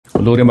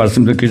노래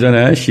말씀 듣기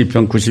전에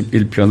시편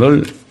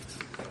 91편을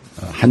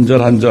한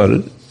절 한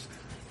절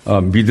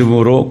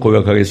믿음으로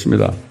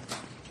고백하겠습니다.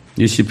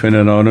 이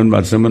시편에 나오는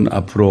말씀은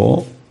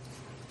앞으로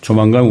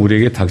조만간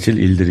우리에게 닥칠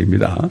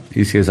일들입니다.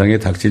 이 세상에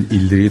닥칠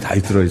일들이 다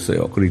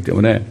들어있어요. 그렇기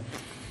때문에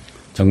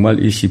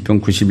정말 이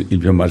시편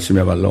 91편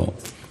말씀이야말로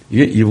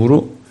이게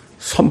입으로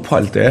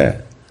선포할 때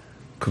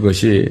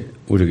그것이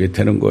우리에게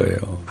되는 거예요.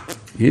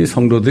 이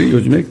성도들이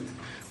요즘에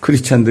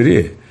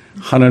크리스찬들이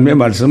하나님의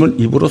말씀을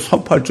입으로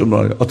선포할 줄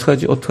몰라요.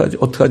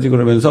 어떡하지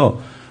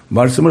그러면서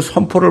말씀을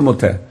선포를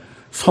못해.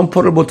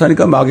 선포를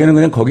못하니까 마귀는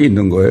그냥 거기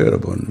있는 거예요,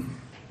 여러분.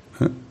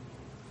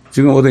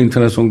 지금 어디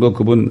인터넷 성도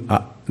그분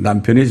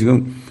남편이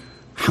지금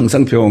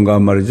항상 병원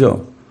가면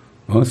말이죠.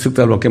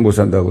 10달밖에 못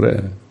산다고 그래.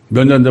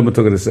 몇 년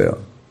전부터 그랬어요.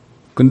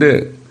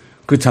 근데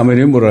그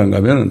자매님이 뭐라는가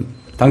하면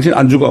당신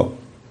안 죽어.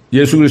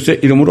 예수 그리스도의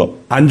이름으로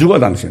안 죽어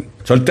당신.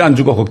 절대 안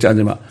죽어.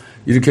 걱정하지 마.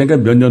 이렇게 하니까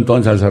몇 년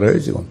동안 잘 살아요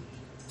지금.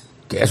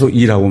 계속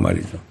일하고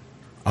말이죠.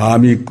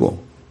 암이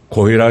있고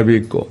고혈압이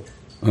있고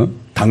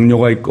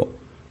당뇨가 있고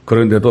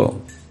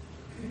그런데도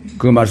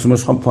그 말씀을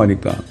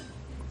선포하니까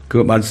그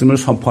말씀을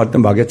선포할 때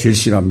마귀가 제일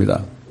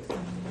싫어합니다.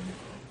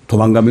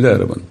 도망갑니다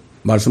여러분.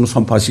 말씀을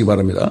선포하시기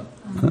바랍니다.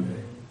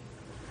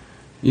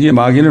 이게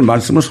마귀는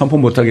말씀을 선포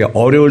못하게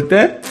어려울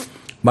때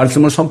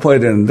말씀을 선포해야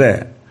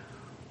되는데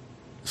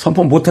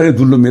선포 못하게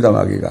누릅니다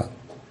마귀가.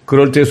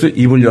 그럴 때에서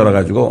입을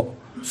열어가지고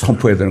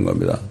선포해야 되는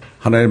겁니다.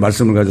 하나님의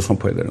말씀을 가지고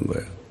선포해야 되는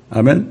거예요.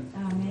 아멘.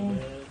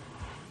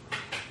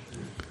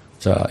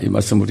 자, 이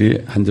말씀 우리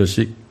한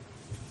절씩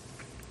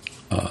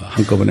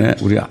한꺼번에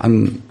우리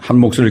한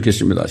목소리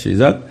읽겠습니다.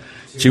 시작.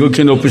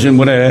 지극히 높으신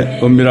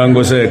분의 은밀한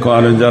곳에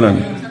거하는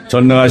자는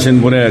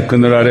전능하신 분의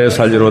그늘 아래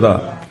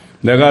살리로다.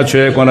 내가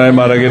죄에 관하여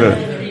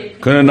말하기를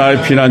그는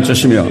나의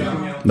피난처시며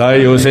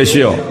나의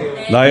요새시요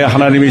나의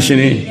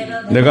하나님이시니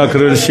내가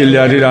그를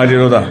신뢰하리라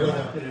하리로다.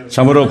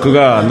 참으로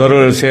그가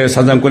너를 새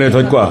사냥꾼의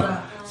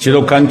덫과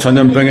지독한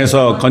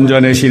전염병에서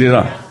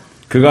건져내시리라.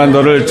 그가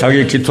너를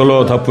자기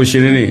깃털로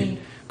덮으시리니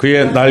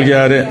그의 날개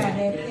아래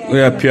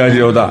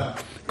피하리로다.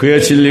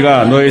 그의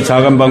진리가 너의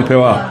작은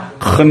방패와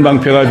큰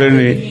방패가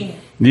되리니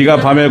네가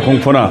밤에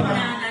공포나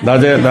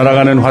낮에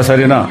날아가는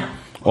화살이나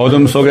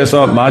어둠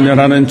속에서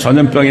만연하는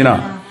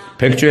전염병이나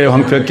백주에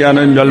황폐케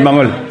하는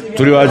멸망을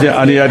두려워하지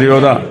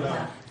아니하리로다.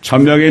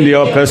 1000명이 네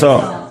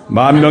옆에서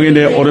 10,000명이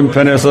네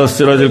오른편에서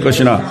쓰러질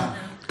것이나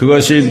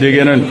그것이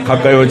네게는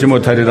가까이 오지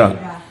못하리라.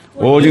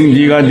 오직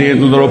네가 네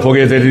눈으로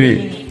보게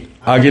되리니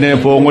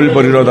악인의 보응을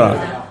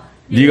버리로다.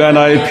 네가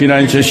나의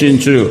피난처신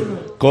주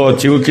그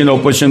지극히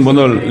높으신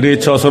분을 네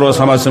처소로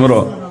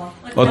삼았으므로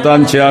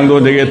어떠한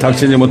재앙도 네게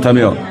닥치지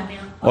못하며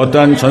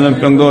어떠한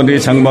전염병도 네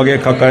장막에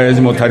가까이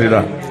하지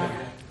못하리라.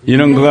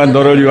 이는 그가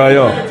너를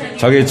위하여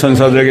자기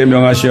천사들에게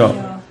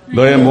명하시어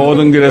너의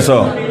모든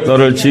길에서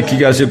너를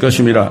지키게 하실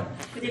것임이라.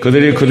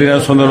 그들이 그들의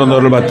손으로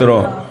너를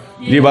받들어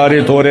네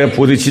발이 돌에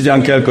부딪히지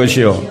않게 할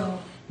것이요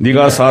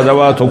네가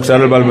사자와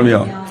독사를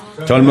밟으며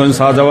젊은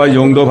사자와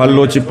용도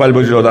발로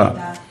짓밟으리로다.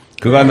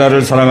 그가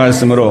나를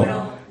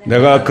사랑하였으므로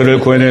내가 그를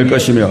구해낼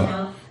것이며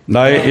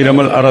나의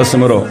이름을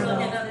알았으므로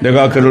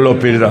내가 그를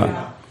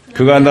높이리라.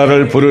 그가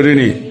나를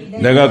부르리니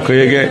내가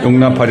그에게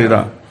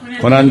용납하리라.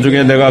 고난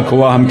중에 내가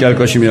그와 함께 할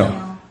것이며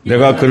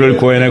내가 그를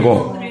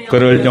구해내고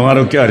그를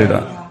영화롭게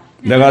하리라.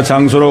 내가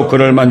장소로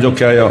그를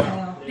만족케 하여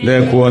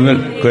내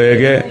구원을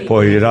그에게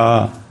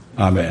보이리라.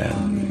 아멘.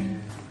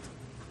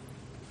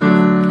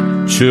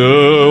 주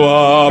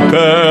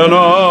앞에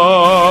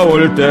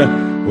나올 때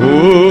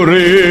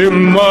우리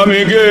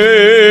마음이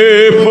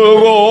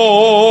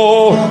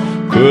기쁘고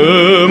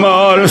그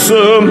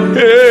말씀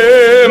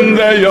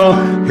힘내어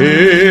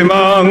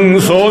희망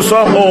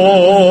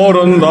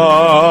솟아오른다.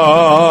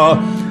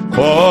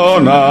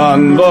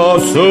 고난도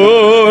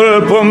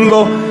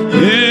슬픔도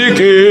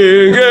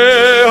이기게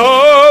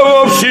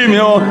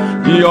없이며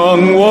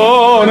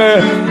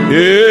영원에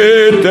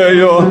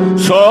이때여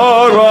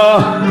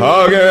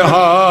살아가게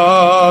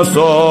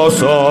하소서.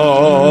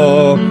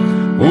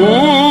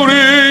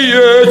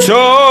 우리의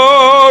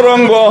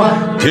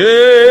자랑과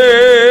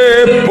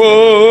기쁨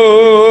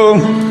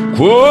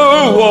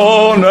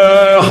구원의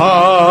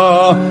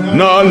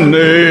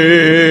하나님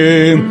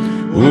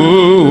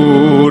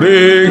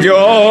우리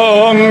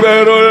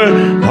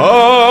경배를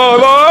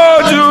받아주시옵소서.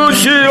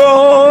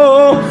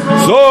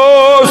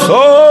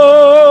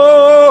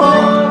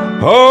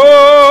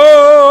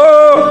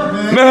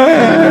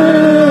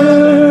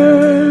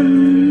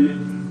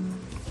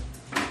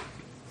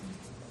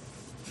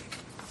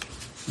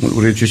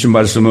 우리 주신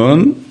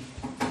말씀은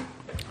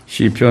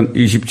시편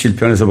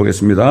 27편에서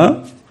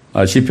보겠습니다.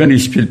 시편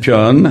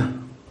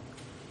 27편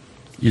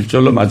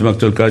 1절로 마지막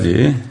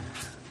절까지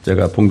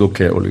제가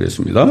봉독해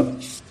올리겠습니다.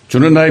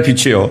 주는 나의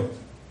빛이요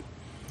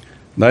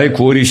나의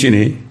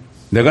구원이시니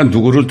내가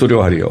누구를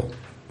두려워하리요.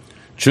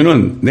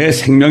 주는 내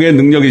생명의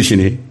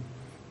능력이시니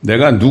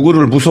내가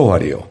누구를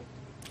무서워하리요.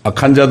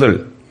 악한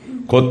자들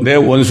곧 내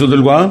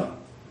원수들과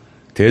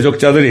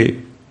대적자들이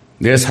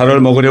내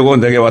살을 먹으려고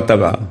내게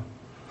왔다가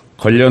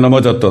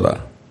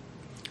걸려넘어졌도다.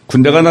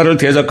 군대가 나를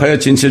대적하여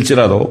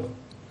진칠지라도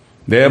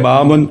내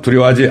마음은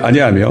두려워하지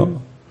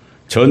아니하며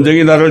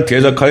전쟁이 나를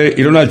대적하여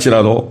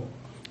일어날지라도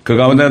그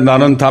가운데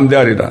나는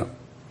담대하리라.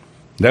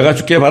 내가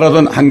주께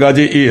바라던 한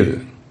가지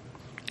일,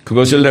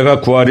 그것을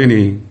내가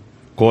구하리니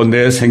곧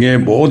내 생애의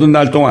모든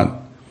날 동안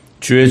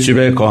주의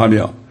집에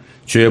거하며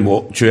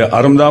주의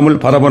아름다움을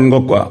바라보는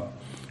것과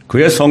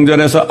그의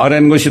성전에서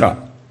아뢰는 것이라.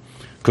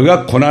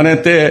 그가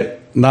고난의 때에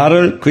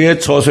나를 그의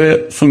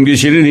처소에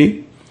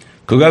숨기시리니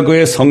그가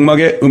그의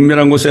성막의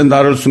은밀한 곳에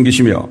나를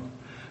숨기시며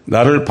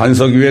나를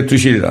반석 위에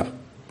두시리라.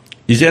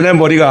 이제 내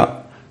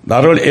머리가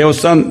나를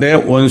에워싼 내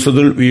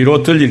원수들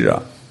위로 들리리라.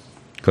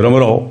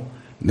 그러므로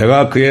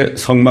내가 그의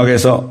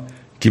성막에서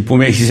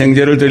기쁨의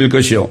희생제를 드릴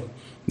것이요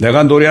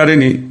내가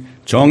노래하리니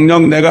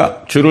정녕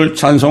내가 주를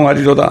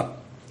찬송하리로다.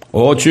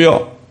 오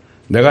주여,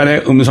 내가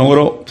내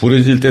음성으로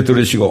부르짖을 때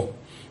들으시고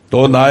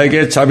또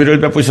나에게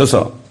자비를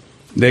베푸셔서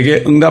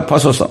내게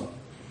응답하소서.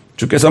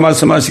 주께서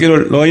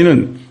말씀하시기를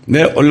너희는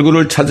내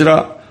얼굴을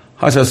찾으라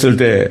하셨을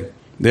때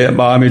내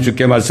마음이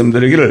주께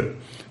말씀드리기를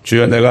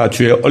주여, 내가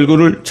주의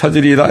얼굴을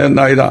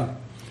찾으리이다.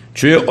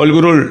 주의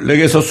얼굴을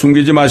내게서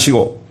숨기지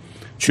마시고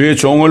주의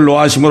종을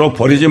노하심으로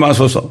버리지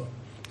마소서.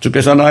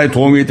 주께서 나의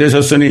도움이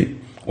되셨으니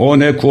오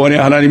내 구원의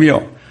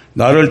하나님이여,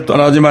 나를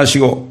떠나지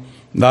마시고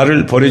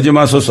나를 버리지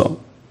마소서.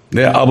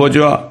 내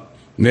아버지와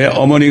내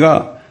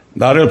어머니가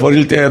나를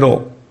버릴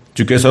때에도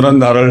주께서는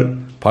나를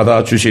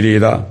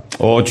받아주시리이다.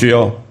 오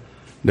주여,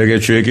 내게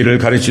주의 길을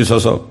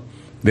가르치소서.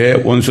 내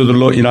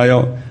원수들로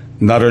인하여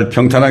나를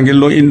평탄한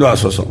길로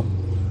인도하소서.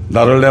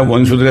 나를 내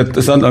원수들의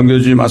뜻에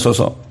넘겨주지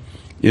마소서.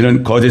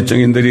 이는 거짓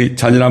증인들이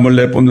잔인함을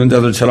내뿜는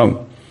자들처럼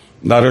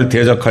나를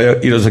대적하여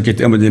일어섰기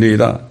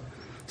때문이니이다.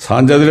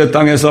 산자들의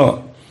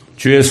땅에서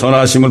주의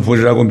선하심을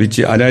보리라고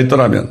믿지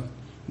아니하였더라면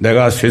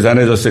내가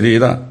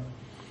쇠잔해졌으리이다.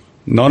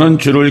 너는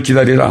주를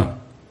기다리라.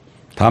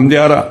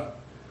 담대하라.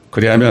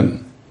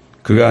 그리하면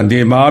그가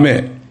네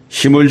마음에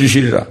힘을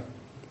주시리라.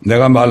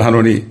 내가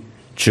말하노니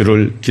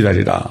주를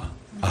기다리라.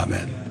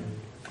 아멘.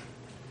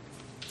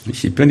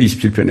 시편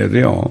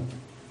 27편에도요.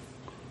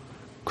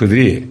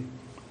 그들이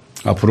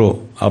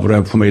앞으로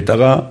아브라함의 품에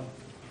있다가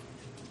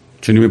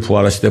주님이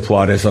부활하실 때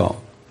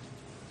부활해서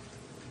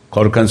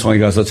거룩한 성에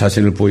가서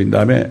자신을 보인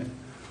다음에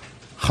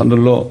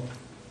하늘로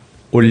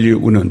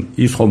올리우는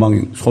이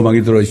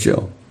소망이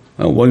들어있죠.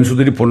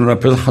 원수들이 보는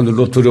앞에서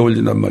하늘로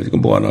들어올린단 말이죠.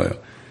 뭐가 나와요?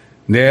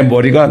 내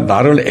머리가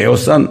나를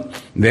에워싼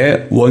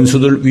내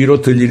원수들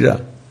위로 들리리라.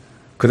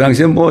 그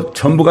당시에 뭐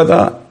전부가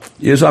다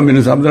예수 안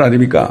믿는 사람들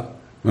아닙니까?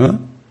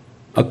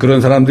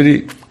 그런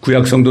사람들이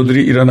구약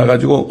성도들이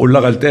일어나가지고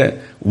올라갈 때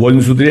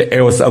원수들이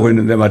에워싸고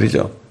있는데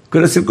말이죠.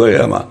 그랬을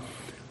거예요 아마.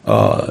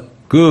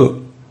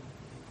 그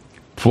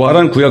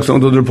부활한 구약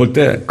성도들 볼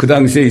때 그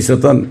당시에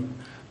있었던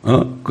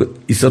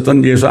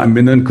예수 안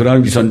믿는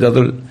그런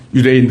위선자들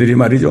유대인들이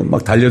말이죠.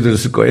 막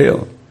달려들었을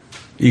거예요.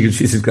 이길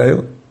수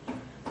있을까요?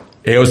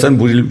 에워싼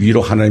무리를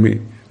위로 하나님이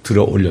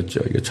들어 올렸죠.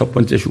 이게 첫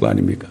번째 휴가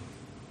아닙니까?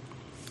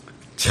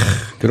 자,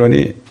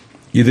 그러니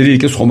이들이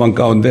이렇게 소망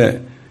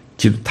가운데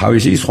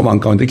다윗이 소망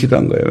가운데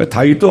기도한 거예요.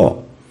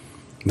 다윗도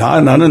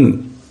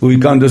나는 의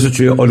가운데서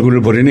주의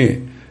얼굴을 보리니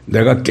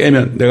내가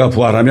깨면 내가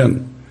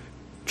부활하면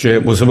주의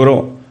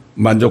모습으로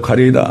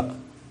만족하리이다.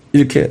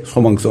 이렇게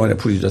소망성 안에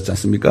부르짖었지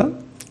않습니까?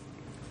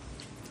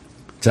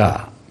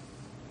 자,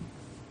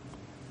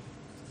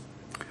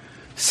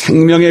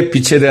 생명의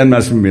빛에 대한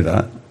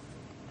말씀입니다.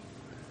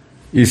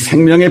 이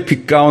생명의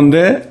빛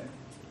가운데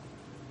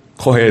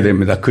거해야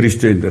됩니다.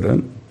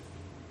 그리스도인들은.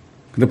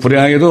 근데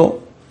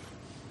불행하게도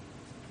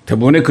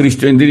대부분의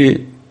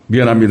그리스도인들이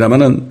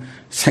미안합니다만은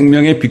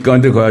생명의 빛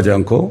가운데 거하지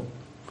않고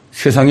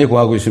세상에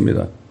거하고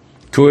있습니다.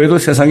 교회도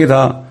세상이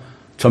다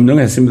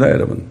점령했습니다,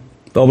 여러분.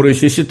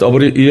 WCC,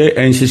 WEA,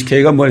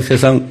 NCCK가 뭐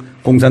세상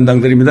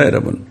공산당들입니다,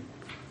 여러분.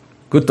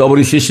 그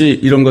WCC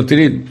이런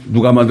것들이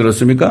누가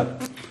만들었습니까?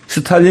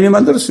 스탈린이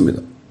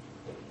만들었습니다.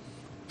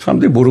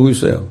 사람들이 모르고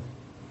있어요.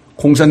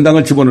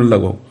 공산당을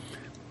집어넣으려고.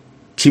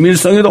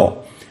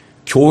 김일성이도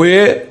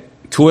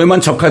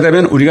교회만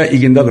적화되면 우리가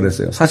이긴다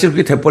그랬어요. 사실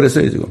그렇게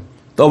돼버렸어요, 지금.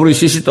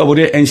 WCC,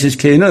 WEA,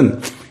 NCCK는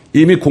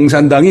이미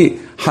공산당이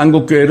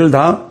한국교회를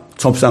다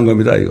접수한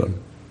겁니다,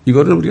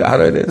 이거를 우리가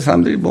알아야 돼요.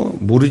 사람들이 뭐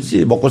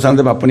모르지. 먹고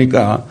사는데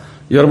바쁘니까.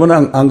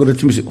 여러분은 안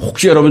그렇지만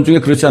혹시 여러분 중에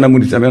그렇지 않은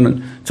분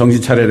있다면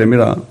정신 차려야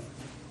됩니다.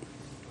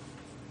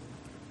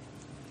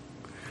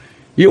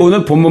 이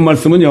오늘 본문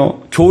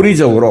말씀은요.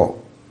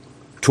 교리적으로.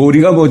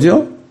 교리가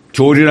뭐죠?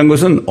 교리란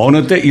것은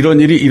어느 때 이런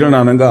일이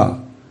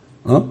일어나는가.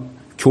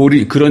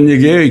 교리 그런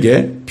얘기예요.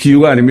 이게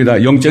비유가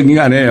아닙니다. 영적인 게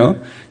아니에요.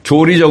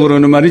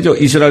 교리적으로는 말이죠.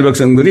 이스라엘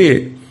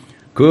백성들이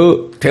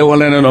그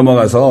대원란에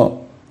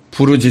넘어가서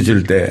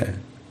부르짖을 때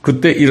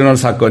그때 일어날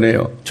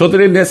사건이에요.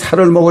 저들이 내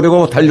살을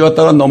먹으려고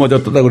달려왔다가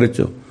넘어졌다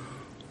그랬죠.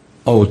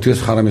 어떻게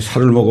사람이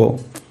살을 먹어?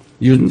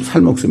 요즘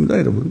살 먹습니다,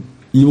 여러분.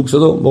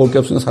 이북서도 먹을 게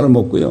없으니까 살을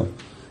먹고요.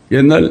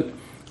 옛날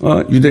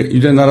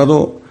유대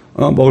나라도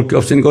먹을 게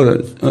없으니까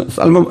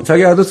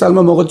자기 아들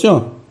삶아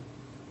먹었죠.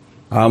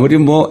 아무리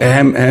뭐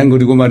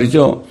그리고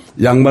말이죠.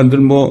 양반들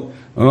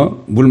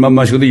물만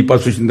마시고도 이빨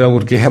쑤신다고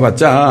그렇게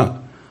해봤자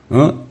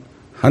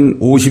한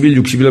 50일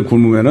 60일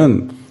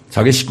굶으면은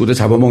자기 식구도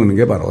잡아먹는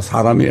게 바로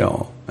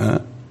사람이에요.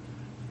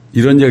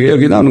 이런 얘기가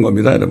여기 나오는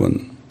겁니다, 여러분.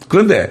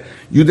 그런데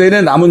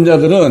유대인의 남은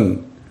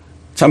자들은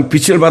참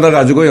빛을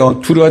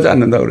받아가지고요, 두려워하지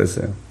않는다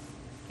그랬어요.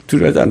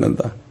 두려워하지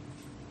않는다.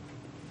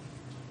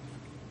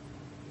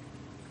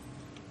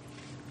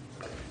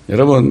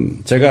 여러분,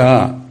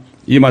 제가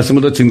이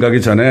말씀을 더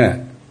증거하기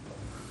전에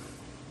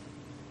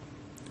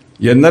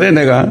옛날에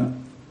내가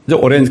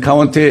오렌지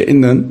카운티에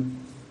있는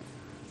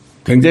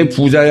굉장히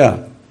부자야,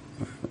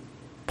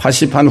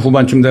 80한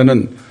후반쯤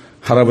되는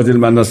할아버지를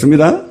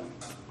만났습니다.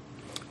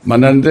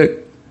 만났는데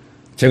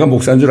제가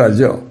목사인 줄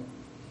알죠?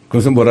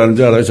 그래서 뭐라는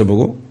줄 알아요,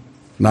 저보고?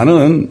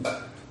 나는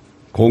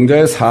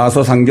공자의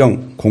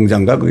사서상경,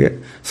 공자인가 그게?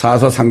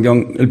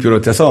 사서상경을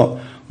비롯해서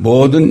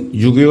모든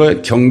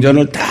유교의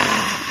경전을 다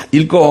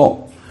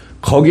읽고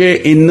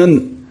거기에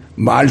있는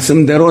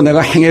말씀대로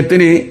내가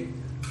행했더니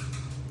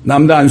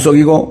남도 안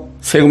속이고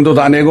세금도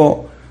다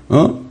내고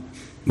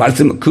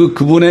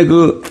그분의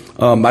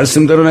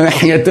말씀대로 내가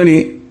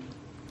행했더니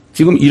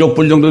지금 1억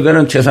불 정도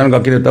되는 재산을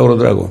갖게 됐다고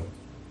그러더라고.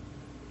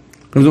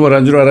 그래서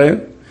뭐라는 줄 알아요?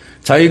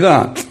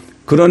 자기가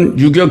그런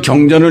유교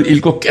경전을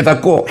읽고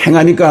깨닫고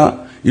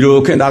행하니까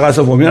이렇게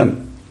나가서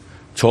보면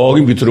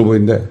저기 밑으로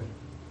보인대.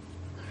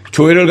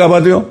 교회를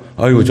가봐도요,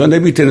 아이고, 저 내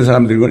밑에 있는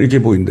사람들이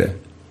이렇게 보인대.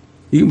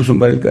 이게 무슨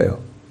말일까요?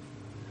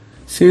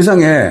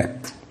 세상에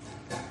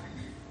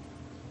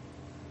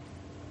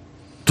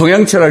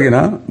동양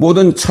철학이나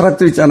모든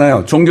철학들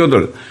있잖아요.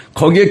 종교들.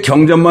 거기에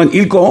경전만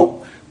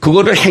읽고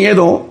그거를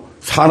행해도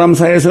사람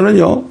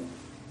사이에서는요,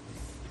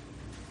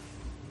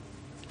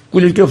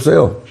 꿀릴 게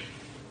없어요.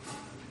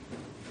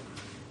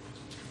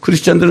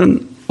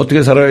 크리스찬들은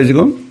어떻게 살아요,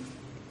 지금?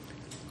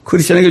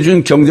 크리스찬에게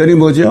준 경전이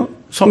뭐죠?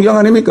 성경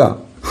아닙니까?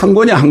 한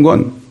권이야, 한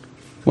권.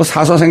 뭐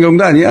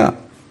사서성경도 아니야.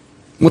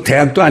 뭐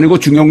대학도 아니고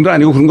중용도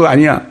아니고 그런 거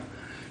아니야.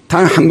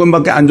 단 한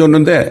권밖에 안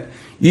줬는데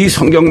이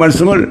성경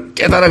말씀을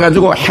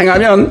깨달아가지고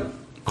행하면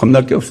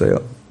겁날 게 없어요.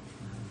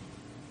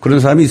 그런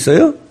사람이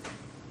있어요?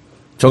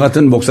 저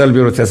같은 목사를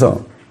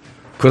비롯해서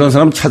그런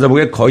사람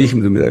찾아보기 거의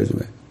힘듭니다,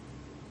 요즘에.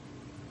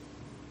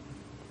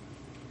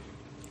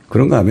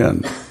 그런가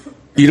하면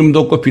이름도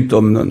없고 빛도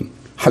없는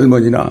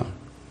할머니나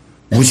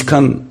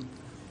무식한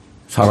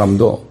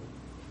사람도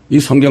이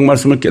성경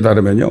말씀을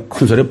깨달으면요,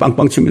 큰 소리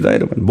빵빵 칩니다,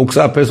 여러분.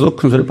 목사 앞에서도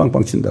큰 소리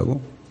빵빵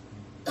친다고.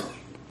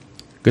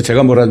 그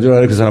제가 뭐라는 줄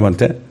알아요, 그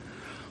사람한테?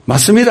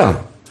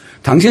 맞습니다.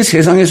 당신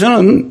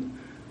세상에서는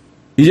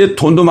이제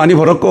돈도 많이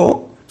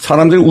벌었고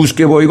사람들이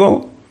우습게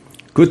보이고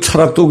그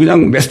철학도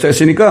그냥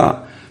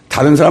메스터했으니까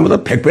다른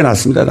사람보다 100배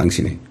낫습니다,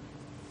 당신이.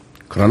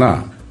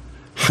 그러나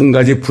한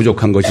가지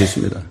부족한 것이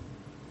있습니다.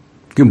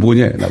 그게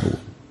뭐냐, 나보고.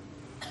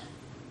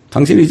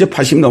 당신이 이제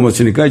 80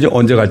 넘었으니까 이제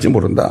언제 갈지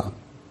모른다.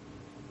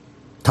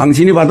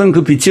 당신이 받은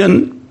그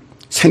빛은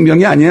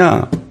생명이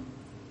아니야.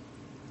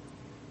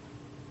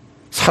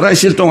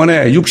 살아있을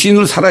동안에,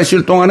 육신으로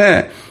살아있을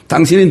동안에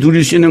당신이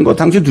누릴 수 있는 거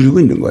당신이 누리고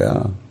있는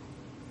거야.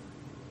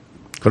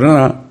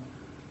 그러나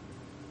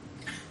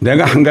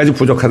내가 한 가지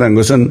부족하다는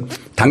것은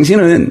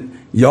당신은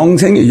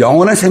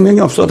영원한 생명이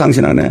없어,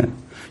 당신 안에.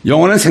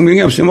 영원한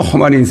생명이 없으면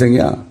험한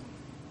인생이야.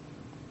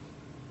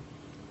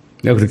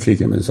 내가 그렇게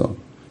얘기하면서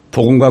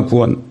복음과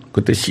구원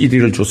그때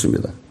CD를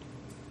줬습니다.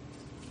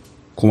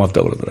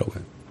 고맙다고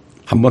그러더라고요.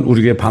 한번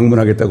우리 교회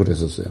방문하겠다고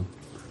그랬었어요.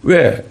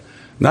 왜?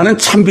 나는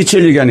참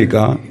빛을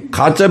얘기하니까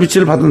가짜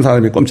빛을 받은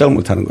사람이 꼼짝을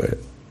못하는 거예요.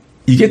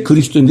 이게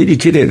그리스도인들이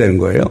이렇게 돼야 되는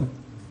거예요.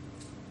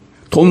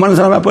 돈 많은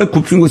사람 앞에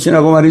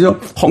굽신굽신하고 말이죠.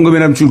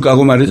 헌금이나 줄까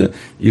하고 말이죠.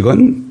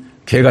 이건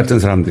개 같은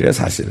사람들이야,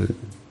 사실.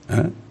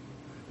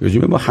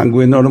 요즘에 뭐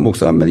한국에 나오는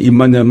목사가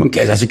입만 열면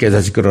개자식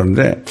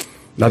그러는데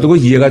나도 그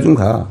이해가 좀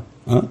가.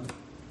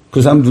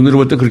 그 사람 눈으로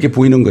볼 때 그렇게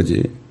보이는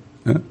거지.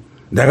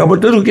 내가 볼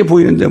때도 그렇게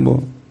보이는데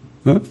뭐.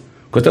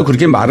 그렇다고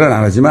그렇게 말은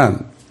안 하지만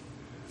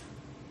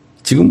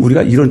지금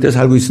우리가 이런 때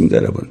살고 있습니다,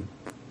 여러분.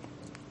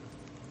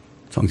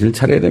 정신을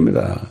차려야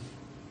됩니다.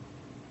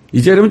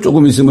 이제 여러분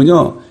조금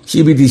있으면요,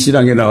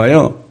 CBDC라는 게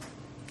나와요.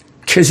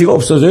 캐시가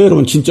없어져요,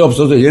 여러분. 진짜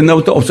없어져요.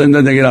 옛날부터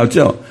없어진다는 얘기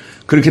나왔죠.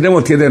 그렇게 되면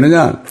어떻게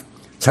되느냐?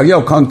 자기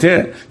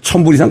어카운트에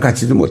 1,000불 이상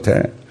갖지도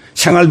못해.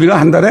 생활비가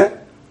한 달에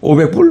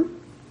 500불?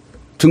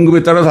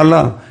 등급에 따라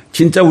달라.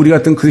 진짜 우리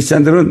같은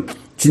크리스찬들은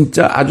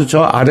진짜 아주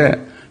저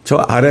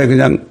아래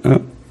그냥,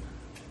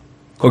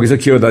 거기서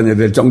기어다녀야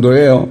될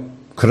정도예요.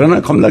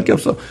 그러나 겁날 게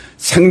없어.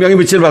 생명의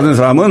빛을 받은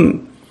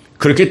사람은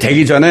그렇게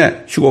되기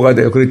전에 휴고가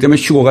돼요. 그렇기 때문에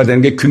휴고가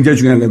되는 게 굉장히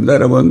중요한 겁니다,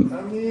 여러분.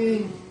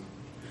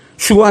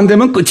 휴고 안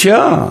되면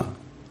끝이야.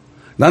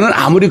 나는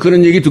아무리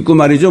그런 얘기 듣고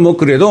말이죠. 뭐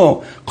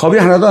그래도 겁이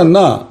하나도 안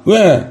나.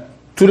 왜?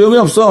 두려움이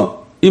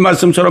없어. 이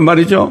말씀처럼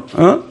말이죠.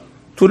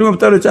 두려움이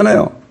없다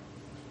그랬잖아요.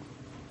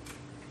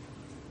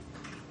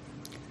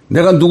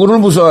 내가 누구를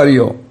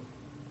무서워하리요?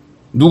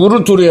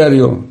 누구를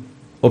두려워하리요?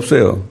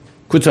 없어요.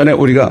 그 전에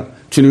우리가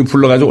주님이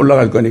불러가지고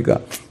올라갈 거니까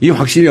이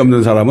확신이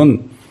없는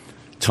사람은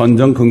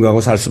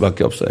전전긍긍하고 살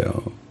수밖에 없어요.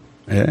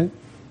 예?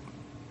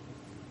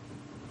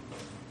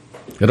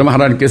 여러분,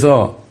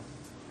 하나님께서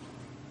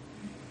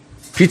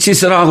빛이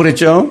있으라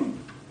그랬죠?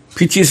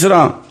 빛이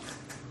있으라.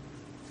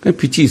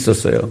 빛이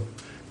있었어요.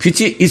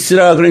 빛이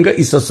있으라 그러니까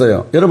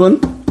있었어요. 여러분,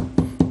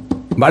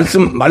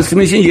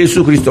 말씀이신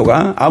예수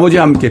그리스도가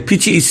아버지와 함께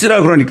빛이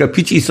있으라 그러니까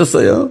빛이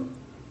있었어요.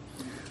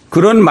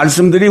 그런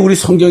말씀들이 우리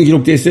성경에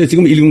기록되어 있어요.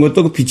 지금 읽은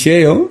것도 그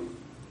빛이에요.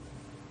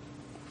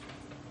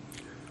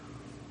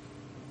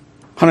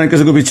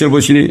 하나님께서 그 빛을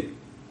보시니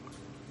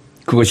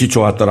그것이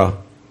좋았더라.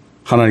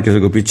 하나님께서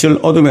그 빛을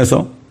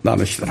어둠에서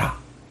나누시더라.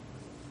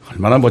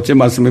 얼마나 멋진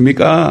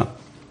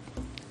말씀입니까?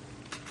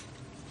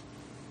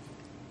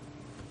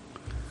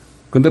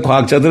 그런데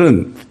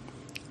과학자들은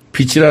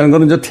빛이라는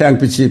거는 저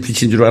태양빛이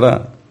빛인 줄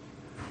알아.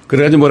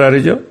 그래가지고 뭐라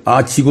그러죠?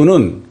 아,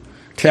 지구는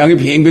태양이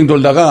빙빙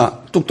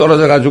돌다가 뚝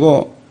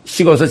떨어져가지고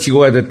식어서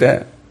지구가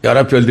됐대.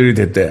 여러 별들이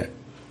됐대.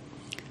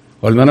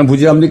 얼마나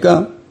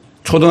무지합니까?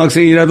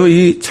 초등학생이라도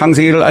이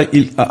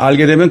창세기를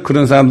알게 되면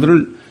그런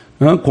사람들을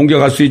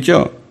공격할 수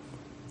있죠.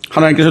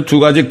 하나님께서 두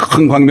가지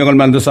큰 광명을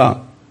만드사,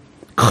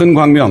 큰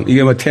광명,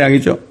 이게 뭐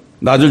태양이죠.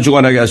 낮을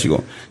주관하게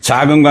하시고,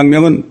 작은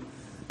광명은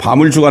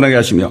밤을 주관하게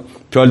하시며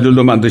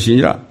별들도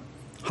만드시니라.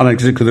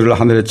 하나님께서 그들을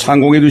하늘에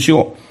창공해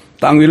두시고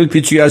땅 위를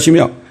비추게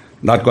하시며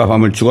낮과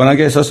밤을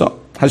주관하게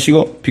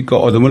하시고 빛과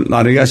어둠을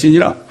나누게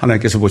하시니라.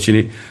 하나님께서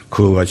보시니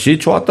그것이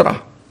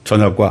좋았더라.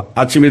 저녁과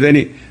아침이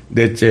되니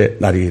넷째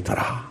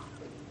날이더라.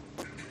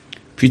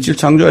 빛을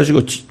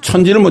창조하시고,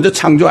 천지를 먼저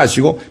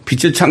창조하시고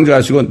빛을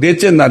창조하시고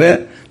넷째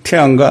날에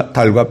태양과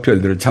달과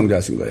별들을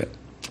창조하신 거예요.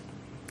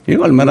 이게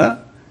얼마나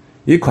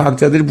이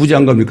과학자들이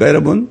무지한 겁니까,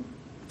 여러분?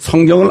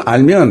 성경을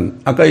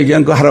알면 아까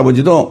얘기한 그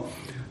할아버지도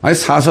아니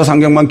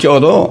사서상경만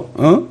껴도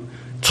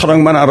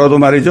철학만 알아도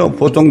말이죠.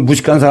 보통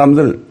무식한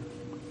사람들,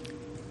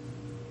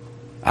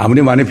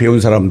 아무리 많이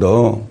배운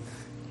사람도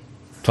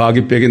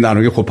더하기 빼기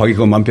나누기 곱하기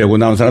그것만 배우고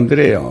나온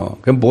사람들이에요.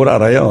 그럼 뭘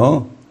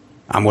알아요?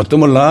 아무것도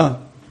몰라.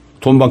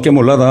 돈밖에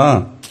몰라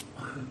다.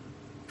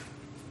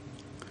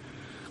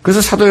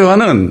 그래서 사도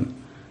요한은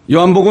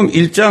요한복음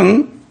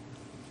 1장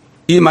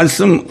이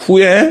말씀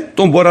후에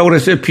또 뭐라고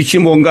그랬어요?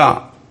 빛이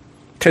뭔가?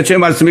 태초에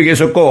말씀이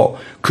계셨고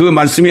그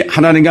말씀이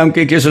하나님과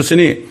함께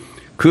계셨으니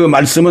그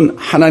말씀은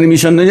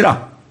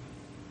하나님이셨느니라.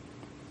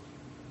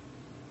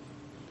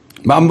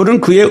 만물은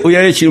그에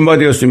의하여 지음바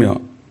되었으며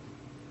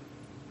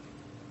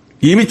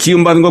이미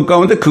지음받은 것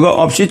가운데 그가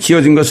없이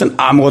지어진 것은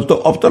아무것도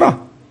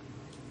없더라.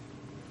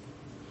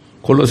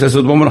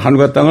 골로새서도 보면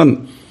하늘과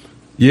땅은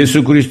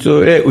예수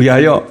그리스도에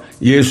의하여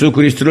예수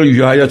그리스도를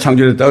위하여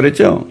창조됐다고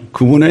그랬죠.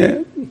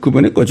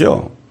 그분의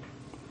거죠.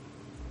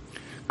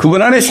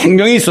 그분 안에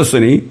생명이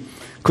있었으니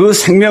그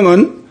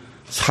생명은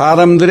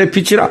사람들의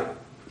빛이라.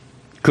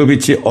 그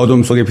빛이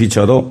어둠 속에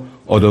비춰도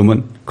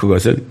어둠은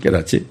그것을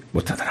깨닫지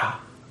못하더라.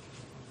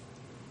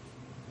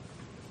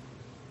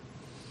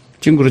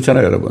 지금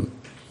그렇잖아요, 여러분.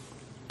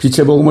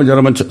 빛의 복음을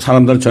여러분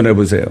사람들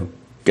전해보세요.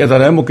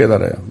 깨달아요, 못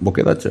깨달아요? 못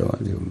깨닫죠.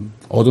 지금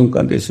어둠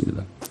가운데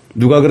있습니다.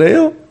 누가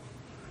그래요?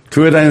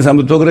 교회 다니는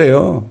사람부터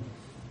그래요.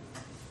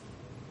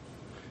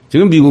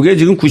 지금 미국에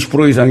지금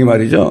 90% 이상이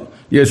말이죠.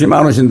 예수님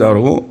안 오신다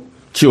그러고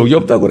지옥이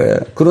없다고 그래.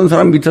 그런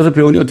사람 밑에서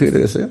배우니 어떻게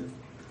되겠어요?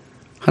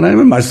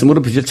 하나님은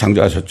말씀으로 빛을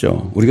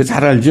창조하셨죠. 우리가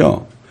잘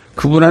알죠.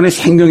 그분 안에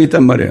생명이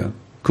있단 말이에요.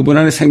 그분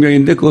안에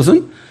생명인데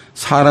그것은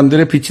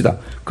사람들의 빛이다.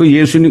 그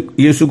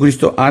예수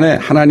그리스도 안에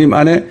하나님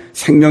안에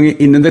생명이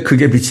있는데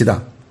그게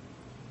빛이다.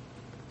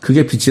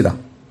 그게 빛이다.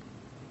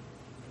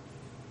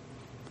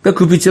 그러니까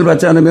그 빛을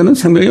받지 않으면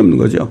생명이 없는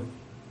거죠.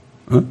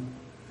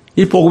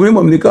 이 복음이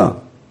뭡니까?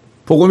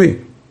 복음이.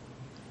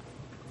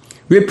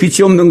 왜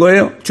빛이 없는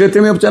거예요? 죄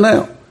때문에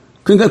없잖아요.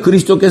 그러니까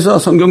그리스도께서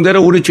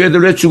성경대로 우리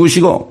죄들을 위해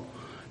죽으시고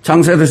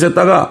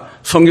장사되셨다가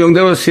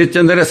성경대로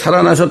셋째 날에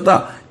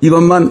살아나셨다.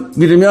 이것만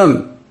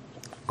믿으면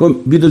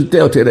그 믿을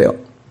때 어떻게 돼요?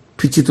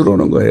 빛이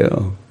들어오는 거예요.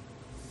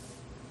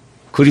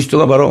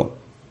 그리스도가 바로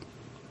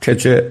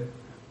태초에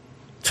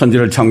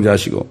천지를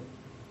창조하시고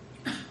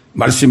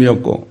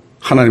말씀이었고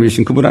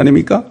하나님이신 그분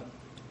아닙니까?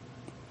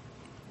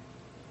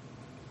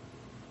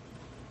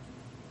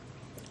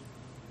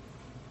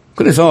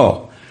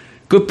 그래서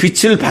그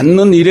빛을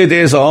받는 일에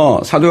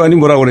대해서 사도 요한이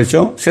뭐라고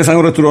그랬죠?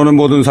 세상으로 들어오는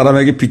모든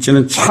사람에게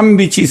비치는 참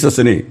빛이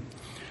있었으니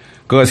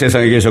그가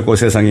세상에 계셨고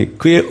세상이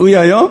그에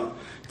의하여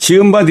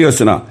지은 바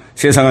되었으나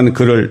세상은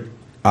그를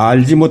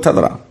알지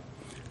못하더라.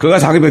 그가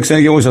자기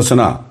백성에게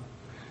오셨으나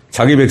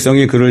자기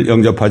백성이 그를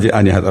영접하지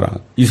아니하더라.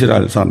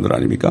 이스라엘 사람들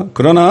아닙니까?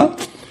 그러나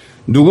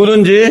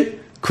누구든지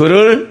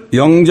그를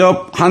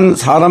영접한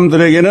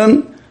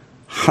사람들에게는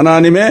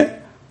하나님의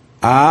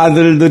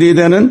아들들이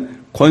되는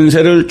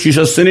권세를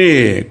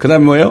주셨으니 그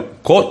다음에 뭐예요?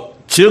 곧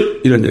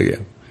즉 이런 얘기예요.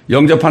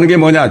 영접하는 게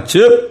뭐냐?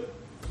 즉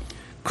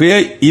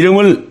그의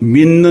이름을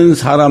믿는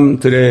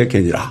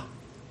사람들에게니라.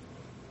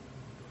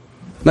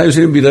 나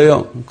예수님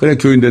믿어요. 그래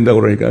교인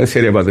된다고 그러니까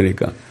세례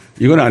받으니까.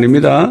 이건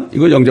아닙니다.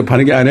 이거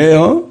영접하는 게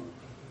아니에요.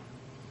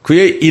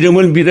 그의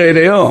이름을 믿어야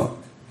돼요.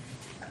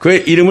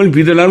 그의 이름을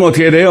믿으려면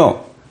어떻게 해야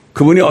돼요?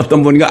 그분이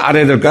어떤 분인가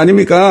알아야 될 거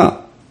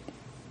아닙니까?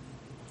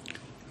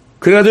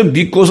 그래가지고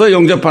믿고서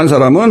영접한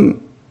사람은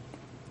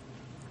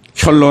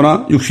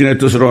혈로나 육신의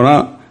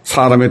뜻으로나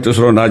사람의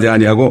뜻으로 나지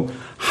아니하고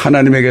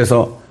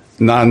하나님에게서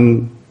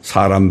난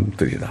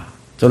사람들이다.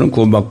 저는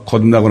구원받고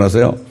거듭나고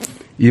나서요.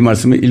 이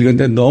말씀을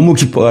읽었는데 너무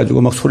기뻐가지고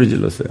막 소리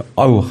질렀어요.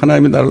 아유,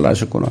 하나님이 나를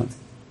낳으셨구나.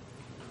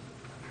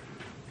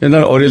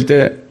 옛날 어릴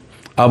때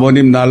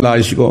아버님 날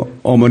낳으시고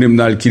어머님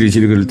날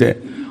기르시니 그럴 때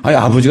아니,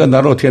 아버지가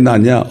나를 어떻게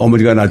낳았냐?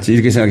 어머니가 낳았지.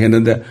 이렇게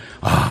생각했는데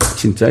아,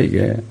 진짜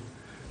이게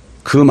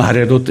그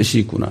말에도 뜻이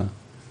있구나.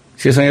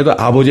 세상에도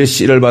아버지의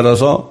씨를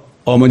받아서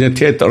어머니의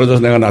태에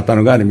떨어져서 내가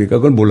낳았다는 거 아닙니까?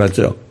 그걸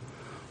몰랐죠.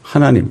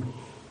 하나님이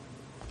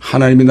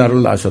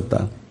나를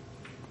낳으셨다.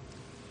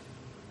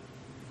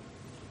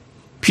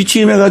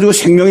 빛이 임해가지고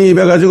생명이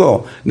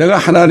임해가지고 내가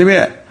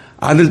하나님의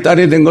아들,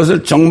 딸이 된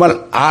것을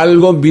정말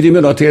알고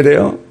믿으면 어떻게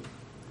돼요?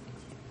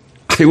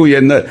 아이고,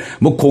 옛날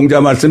뭐 공자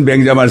말씀,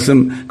 맹자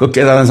말씀 그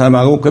깨달은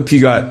사람하고 그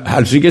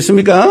비교할 수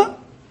있겠습니까?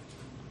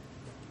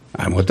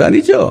 아무것도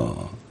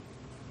아니죠.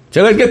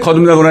 제가 이렇게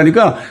거듭나고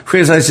나니까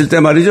회사에 있을 때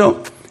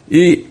말이죠.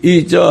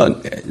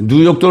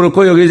 뉴욕도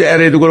그렇고 여기 이제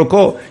LA도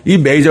그렇고 이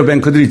메이저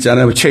뱅크들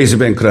있잖아요. 체이스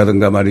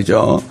뱅크라든가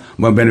말이죠.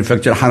 뭐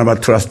매니팩처 하나바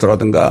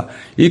트러스트라든가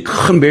이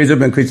큰 메이저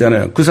뱅크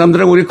있잖아요. 그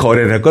사람들하고 우리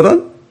거래를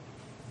했거든.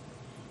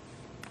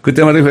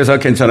 그때마다 회사가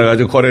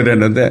괜찮아가지고 거래를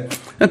했는데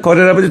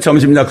거래를 하면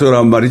점심 약속을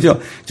하면 말이죠.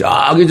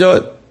 저기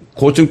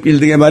고층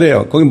빌딩에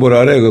말이에요. 거기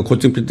뭐라 그래? 그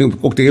고층 빌딩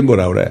꼭대기에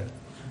뭐라 그래?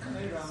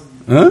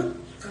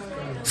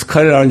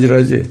 스카이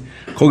라운지라지.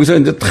 거기서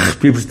이제 탁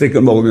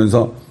비프스테이크를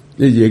먹으면서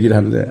얘기를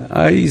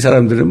하는데, 이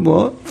사람들은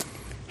뭐,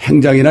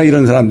 행장이나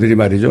이런 사람들이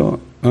말이죠.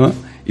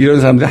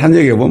 이런 사람들이 한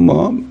얘기하면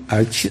뭐,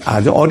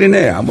 아주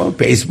어린애야. 뭐,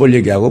 베이스볼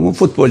얘기하고, 뭐,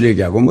 풋볼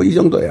얘기하고, 뭐, 이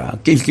정도야.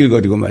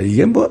 낄낄거리고 말.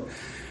 이게 뭐,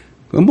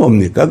 그건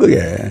뭡니까, 그게.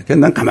 그래서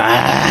난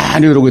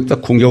가만히 이러고 있다.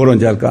 공격을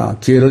언제 할까?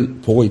 기회를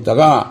보고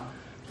있다가,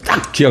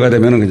 딱 기회가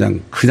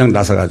되면은 그냥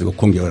나서가지고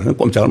공격을 하면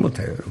꼼짝을 못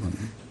해요, 여러분.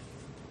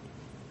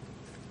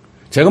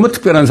 제가 뭐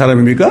특별한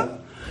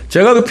사람입니까?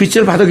 제가 그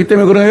빛을 받았기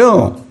때문에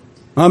그래요.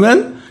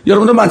 아멘?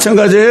 여러분도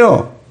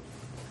마찬가지예요.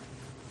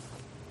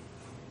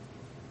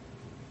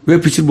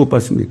 왜 빛을 못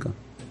받습니까?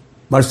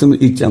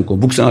 말씀을 읽지 않고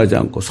묵상하지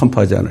않고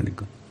선포하지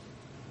않으니까.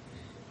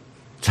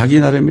 자기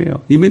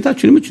나름이에요. 이미 다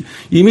주님은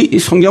이미 이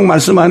성경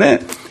말씀 안에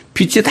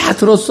빛이 다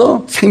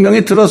들었어.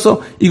 생명이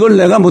들었어. 이걸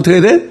내가 어떻게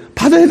해야 돼?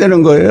 받아야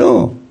되는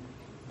거예요.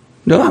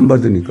 내가 안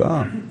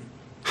받으니까.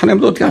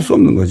 하나님도 어떻게 할 수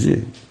없는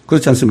거지.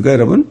 그렇지 않습니까,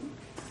 여러분?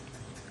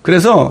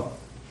 그래서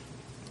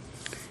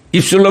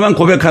입술로만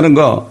고백하는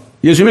거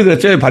예수님이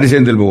그랬죠.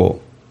 바리새인들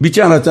보고.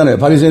 믿지 않았잖아요.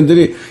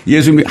 바리새인들이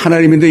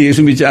하나님인데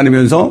예수 믿지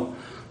않으면서,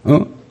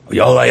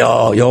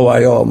 여호와여,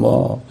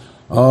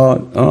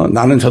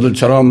 나는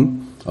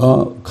저들처럼,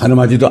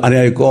 가늠하지도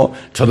아니하였고,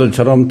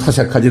 저들처럼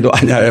터색하지도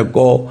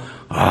아니하였고,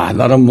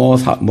 나는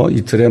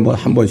이틀에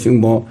한 번씩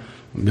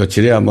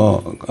며칠에야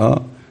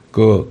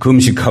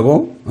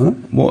금식하고,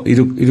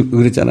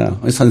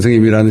 그랬잖아요.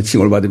 선생님이라는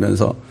칭을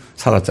받으면서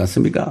살았지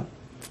않습니까?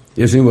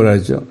 예수님이 뭐라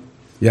했죠?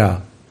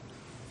 야,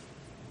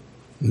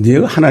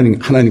 네가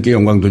하나님께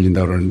영광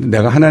돌린다고 그러는데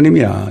내가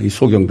하나님이야, 이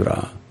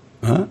소경들아.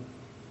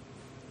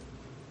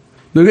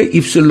 너희가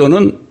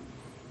입술로는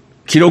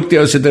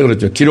기록되었을 때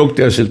그렇죠.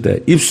 기록되었을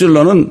때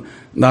입술로는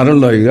나를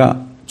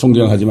너희가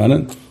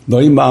존경하지만은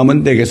너희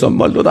마음은 내게서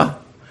멀도다.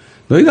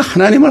 너희가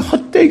하나님을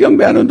헛되이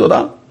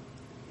경배하는도다.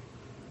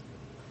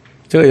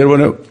 제가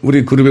여러분의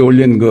우리 그룹에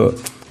올린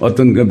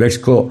어떤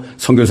멕시코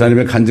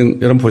선교사님의 간증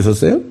여러분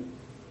보셨어요?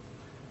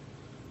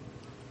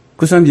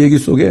 그 사람 얘기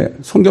속에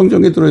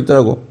성경적인 게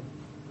들어있더라고.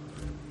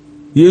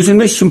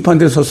 예수님의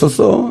심판대에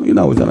섰었어. 이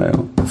나오잖아요.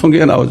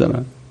 성경에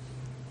나오잖아요.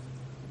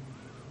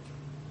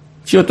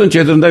 지었던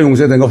죄들은 다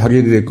용서된 거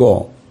확인이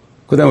됐고,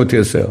 그 다음에 어떻게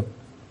했어요?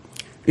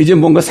 이제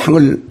뭔가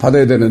상을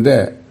받아야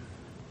되는데,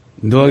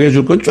 너에게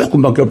줄 건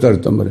조금밖에 없다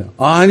그랬단 말이야.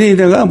 아니,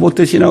 내가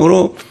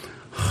모태신앙으로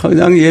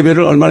그냥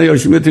예배를 얼마나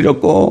열심히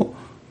드렸고,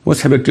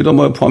 새벽 기도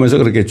포함해서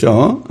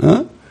그렇겠죠.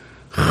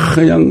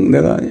 그냥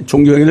내가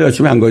종교행위를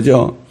열심히 한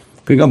거죠.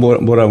 그러니까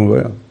뭐라고 한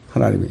거예요?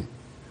 하나님이.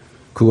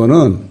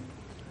 그거는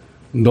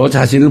너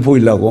자신을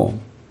보이려고.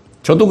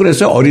 저도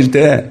그랬어요. 어릴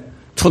때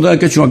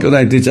초등학교 중학교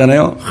다닐 때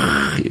있잖아요.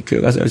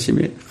 교회 가서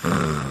열심히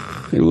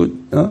그리고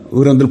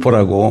어른들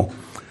보라고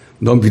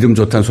너 믿음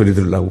좋다는 소리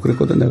들으려고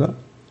그랬거든 내가.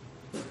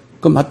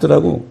 그건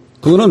맞더라고.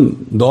 그거는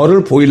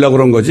너를 보이려고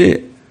그런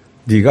거지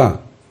네가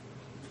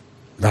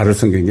나를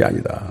섬긴 게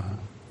아니다.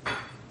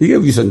 이게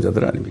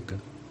위선자들 아닙니까?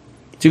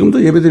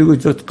 지금도 예배드리고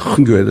있죠.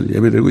 큰 교회들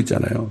예배드리고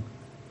있잖아요.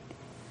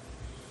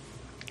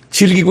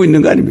 즐기고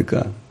있는 거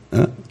아닙니까?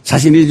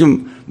 자신이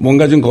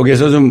뭔가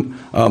거기에서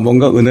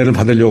뭔가 은혜를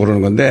받으려고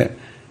그러는 건데,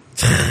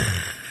 참,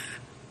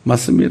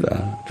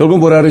 맞습니다. 결국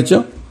뭐라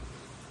그랬죠?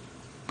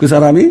 그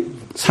사람이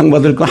상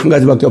받을 거 한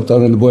가지밖에 없다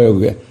그러는데 뭐예요,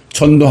 그게?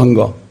 전도한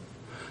거.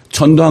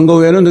 전도한 거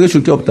외에는 너게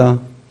줄 게 없다.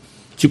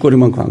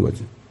 쥐꼬리만큼 한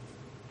거지.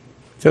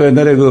 제가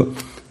옛날에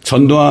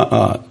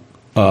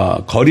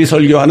거리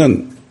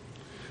설교하는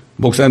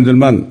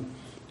목사님들만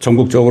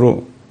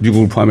전국적으로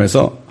미국을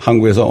포함해서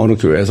한국에서 어느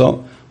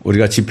교회에서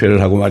우리가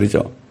집회를 하고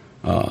말이죠.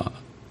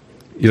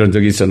 이런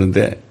적이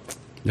있었는데,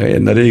 제가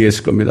옛날에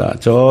얘기했을 겁니다.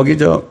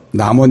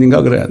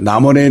 남원인가 그래요.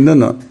 남원에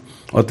있는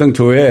어떤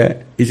교회에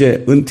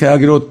이제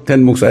은퇴하기로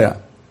된 목사야.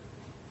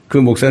 그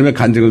목사님의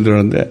간증을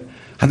들었는데,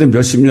 하여튼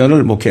몇십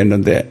년을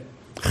목회했는데,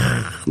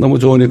 너무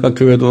좋으니까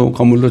교회도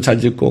건물도 잘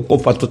짓고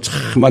꽃밭도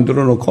참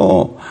만들어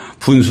놓고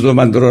분수도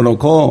만들어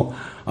놓고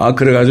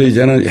그래가지고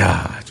이제는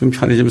좀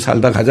편히 좀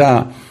살다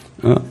가자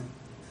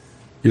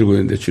이러고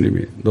있는데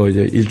주님이 너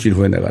이제 일주일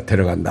후에 내가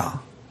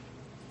데려간다.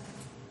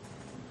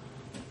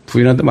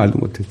 부인한테 말도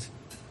못했지.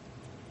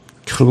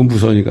 결국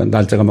무서우니까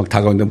날짜가 막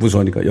다가오는데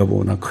무서우니까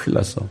여보 나 큰일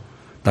났어.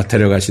 나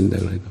데려가신대.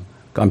 그러니까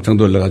깜짝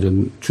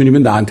놀라가지고 주님이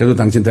나한테도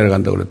당신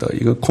데려간다고 그랬다가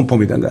이거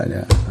컨펌이 된 거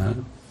아니야.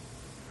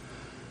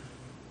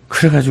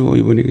 그래가지고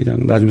이분이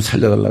그냥 나 좀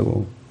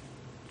살려달라고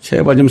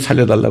제발 좀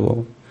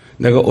살려달라고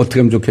내가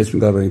어떻게 하면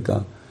좋겠습니까?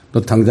 그러니까 너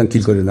당장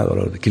길거리에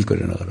나가라고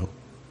길거리에 나가라고.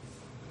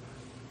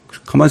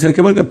 가만히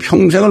생각해보니까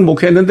평생을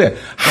목회했는데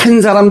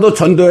한 사람도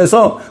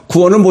전도해서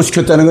구원을 못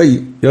시켰다는 거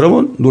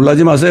여러분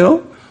놀라지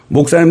마세요.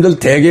 목사님들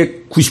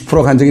대개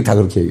 90% 간증이 다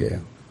그렇게 얘기해요.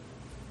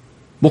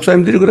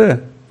 목사님들이 그래.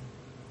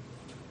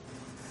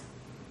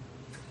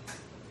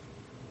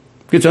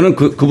 그래서 저는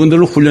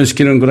그분들을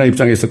훈련시키는 그런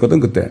입장에 있었거든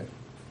그때.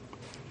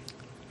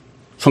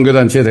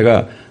 선교단체에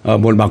내가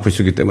뭘 맡고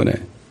있었기 때문에.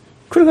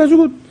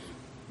 그래가지고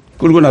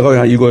끌고 나가요.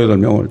 한 7,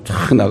 8명을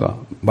쫙 나가.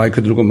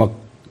 마이크 들고 막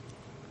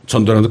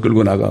전도라도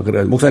끌고 나가.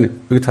 그래가지고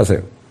목사님 여기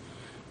타세요.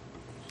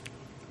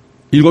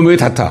 7명이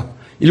다 타.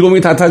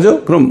 7명이 다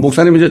타죠? 그럼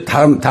목사님이 이제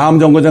다음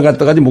정거장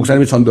갔다가지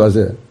목사님이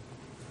전도하세요.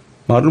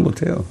 말을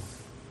못해요.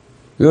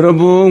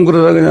 여러분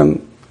그러다 그냥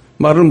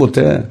말을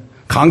못해.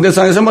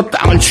 강대상에서 뭐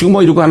땅을 치고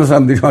뭐 이러고 하는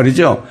사람들이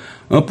말이죠.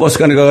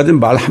 버스간에 가가지고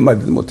말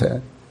한마디도 못해.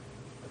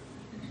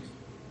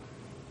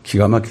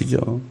 기가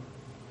막히죠.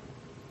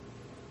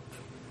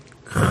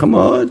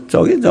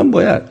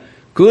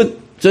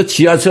 저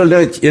지하철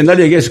내가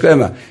옛날에 얘기했을 거야,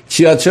 아마.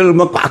 지하철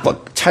뭐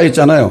꽉꽉 차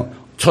있잖아요.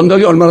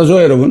 전덕이 얼마나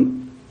좋아요,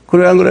 여러분?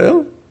 그래요, 안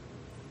그래요?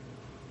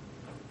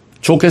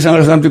 좋게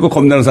생각하는 사람도 있고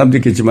겁나는 사람도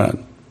있겠지만,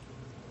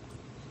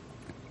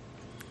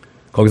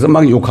 거기서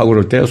막 욕하고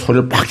그럴 때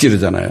소리를 막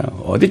지르잖아요.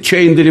 어디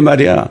죄인들이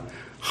말이야.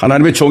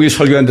 하나님의 종이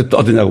설교하는데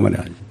떠드냐고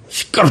말이야.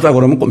 시끄럽다고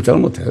그러면 꼼짝을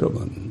못해요,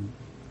 여러분.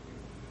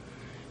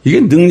 이게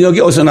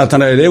능력이 어디서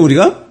나타나야 돼요,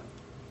 우리가?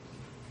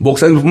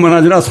 목사님뿐만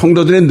아니라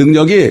성도들의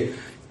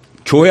능력이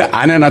교회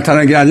안에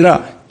나타나는 게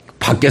아니라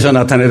밖에서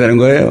나타나야 되는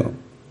거예요.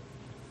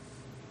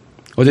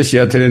 어제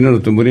시애틀에 있는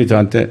어떤 분이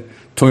저한테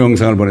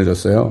동영상을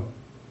보내줬어요.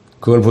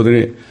 그걸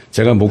보더니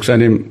제가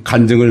목사님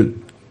간증을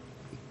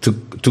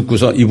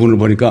듣고서 이분을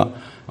보니까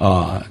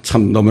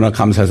참 너무나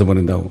감사해서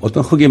보낸다고.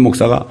 어떤 흑인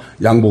목사가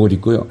양복을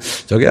입고요.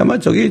 저게 아마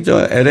저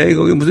LA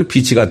거기 무슨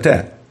비치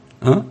같아.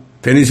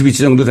 베니스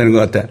비치 정도 되는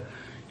것 같아.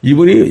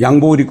 이분이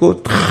양복을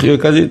입고 탁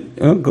여기까지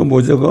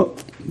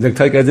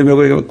넥타이까지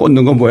메고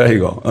꽂는 건 뭐야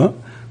이거?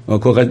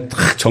 그거까지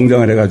탁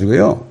정장을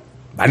해가지고요.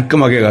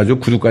 말끔하게 해가지고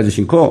구두까지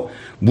신고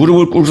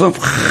무릎을 꿇고서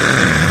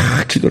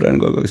확 기도를 하는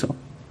거예요. 거기서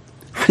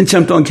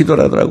한참 동안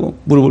기도를 하더라고.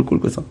 무릎을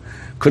꿇고서.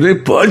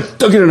 그러더니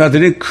벌떡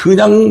일어나더니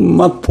그냥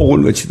막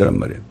복을 외치더란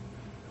말이에요.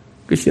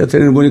 그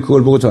시애틀에 분이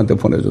그걸 보고 저한테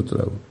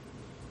보내줬더라고.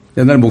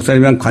 옛날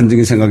목사님이랑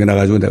관증이 생각이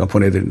나가지고 내가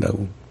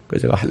보내드린다고.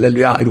 그래서 제가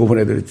할렐루야 이러고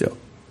보내드렸죠.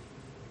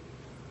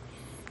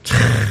 참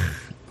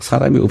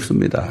사람이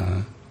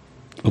없습니다.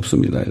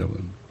 없습니다, 여러분.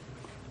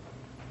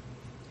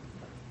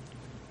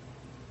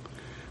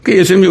 그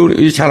예수님이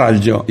우리 잘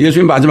알죠.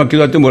 예수님 마지막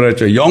기도할 때 뭐라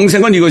했죠?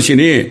 영생은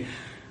이것이니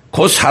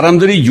곧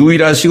사람들이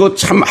유일하시고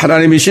참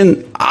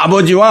하나님이신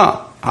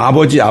아버지와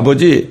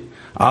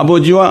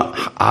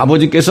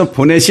아버지께서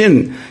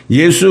보내신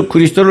예수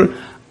그리스도를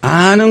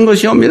아는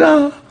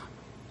것이옵니다.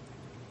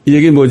 이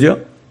얘기는 뭐죠?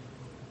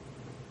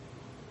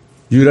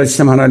 유일하신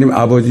참 하나님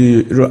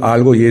아버지를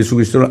알고 예수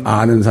그리스도를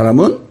아는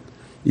사람은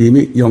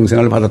이미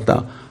영생을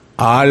받았다.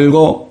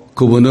 알고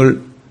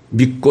그분을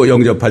믿고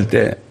영접할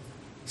때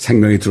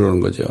생명이 들어오는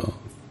거죠.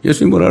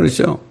 예수님 뭐라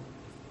그러시죠?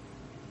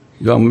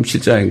 요한복음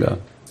 7장인가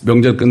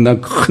명절 끝난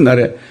큰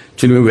날에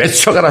주님이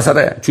외쳐가라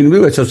사대. 주님이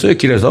외쳤어요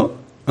길에서.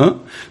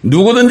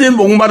 누구든지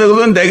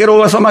목마르거든 내게로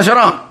와서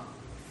마셔라.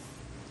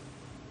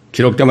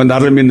 기록되면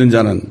나를 믿는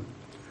자는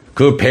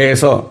그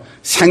배에서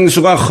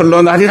생수가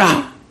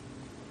흘러나리라.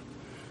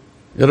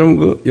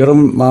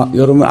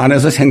 여러분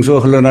안에서 생수가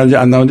흘러나는지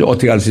안 나오는지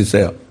어떻게 알 수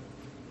있어요?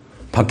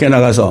 밖에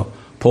나가서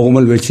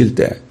복음을 외칠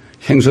때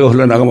생수가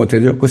흘러나가면 어떻게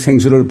돼요? 그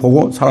생수를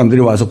보고 사람들이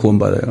와서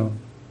구원받아요.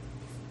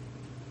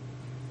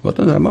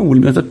 어떤 사람은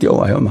울면서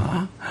뛰어와요.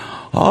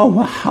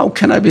 How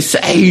can I be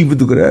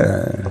saved? 그래.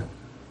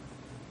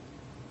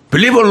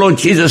 Believe on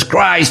Lord Jesus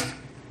Christ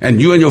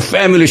and you and your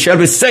family shall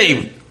be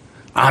saved.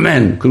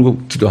 아멘. 그리고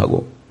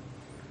기도하고.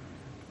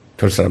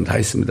 별 사람 다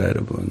있습니다,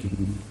 여러분.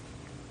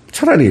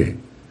 차라리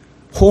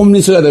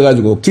홈리스가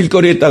돼가지고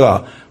길거리에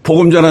있다가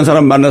복음 전하는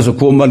사람 만나서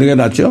구원받는 게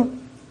낫죠?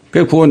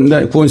 그래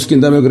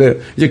구원시킨 다음에 그래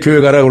이제 교회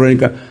가라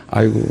그러니까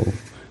아이고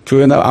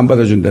교회 나 안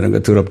받아준다는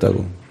거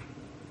더럽다고.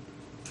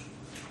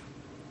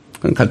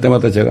 갈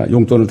때마다 제가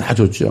용돈을 다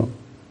줬죠.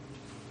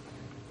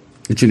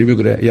 주님이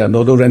그래. 야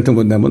너도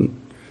렌트금 내면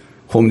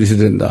홈리스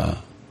된다.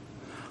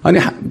 아니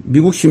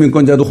미국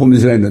시민권자도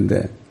홈리스가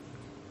있는데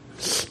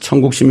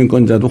천국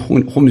시민권자도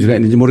홈리스가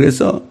있는지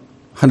모르겠어.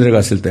 하늘에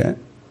갔을 때.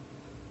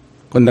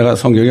 그건 내가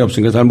성경이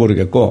없으니까 잘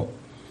모르겠고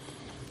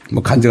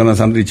뭐 간증하는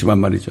사람도 있지만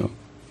말이죠.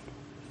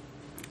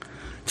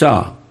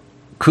 자,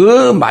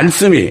 그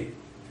말씀,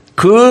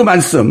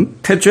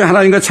 태초에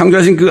하나님과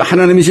창조하신 그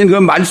하나님이신 그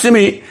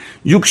말씀이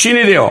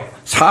육신이 되어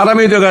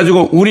사람이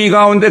되어가지고 우리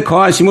가운데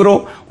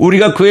거하심으로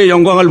우리가 그의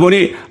영광을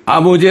보니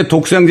아버지의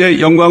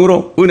독생자의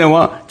영광으로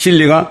은혜와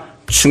진리가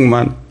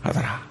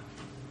충만하더라.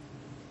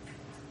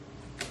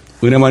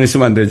 은혜만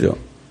있으면 안 되죠.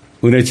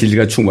 은혜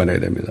진리가 충만해야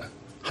됩니다.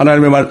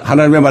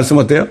 하나님의 말씀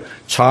어때요?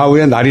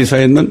 좌우에 날이 서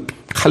있는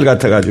칼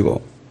같아가지고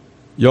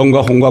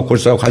영과 홍과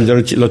골사와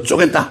관절을 찔러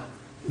쪼갠다.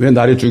 왜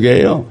날이 두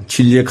개예요?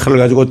 진리의 칼을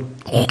가지고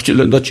혹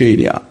찔러 너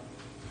죄인이야.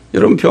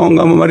 여러분 병원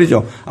가면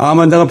말이죠. 암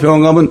환자가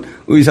병원 가면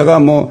의사가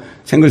뭐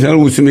생글생글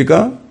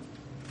웃습니까?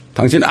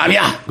 당신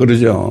암이야!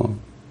 그러죠.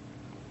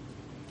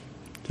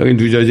 저기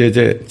뉴저지에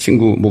제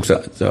친구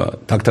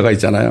닥터가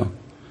있잖아요.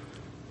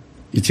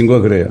 이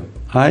친구가 그래요.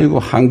 아이고,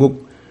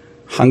 한국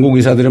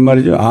의사들은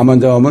말이죠. 암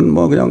환자 오면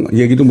뭐 그냥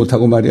얘기도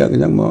못하고 말이야.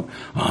 그냥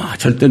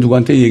절대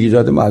누구한테 얘기 좀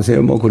하지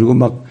마세요. 그리고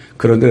막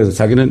그런데 그래서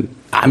자기는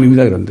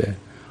암입니다. 그런데.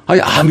 아니,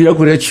 암이라고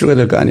그래야 치료가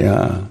될 거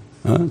아니야.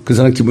 그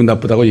사람 기분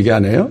나쁘다고 얘기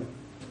안 해요?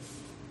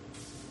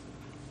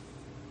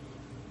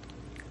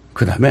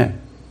 그 다음에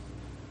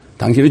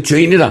당신이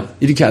죄인이다.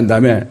 이렇게 한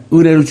다음에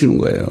은혜를 주는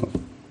거예요.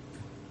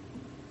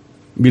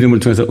 믿음을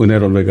통해서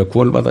은혜로 너희가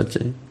구원을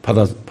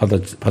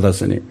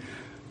받았으니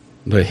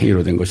너의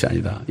행위로 된 것이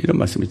아니다. 이런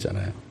말씀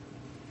있잖아요.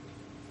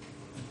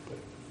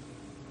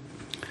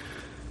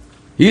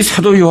 이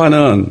사도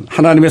요한은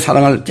하나님의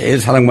제일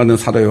사랑받는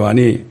사도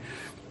요한이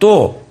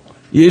또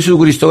예수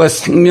그리스도가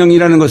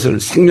생명이라는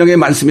것을 생명의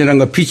말씀이라는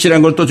것,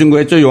 빛이라는 걸 또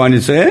증거했죠.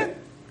 요한일서에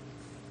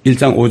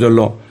 1장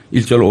 5절로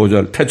 1절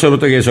 5절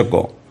태초부터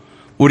계셨고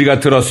우리가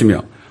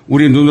들었으며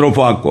우리 눈으로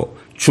보았고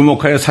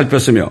주목하여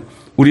살폈으며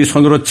우리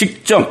손으로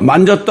직접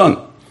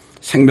만졌던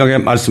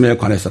생명의 말씀에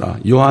관해서라.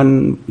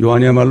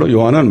 요한이야말로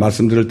요한은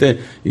말씀 들을 때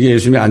이게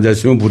예수님이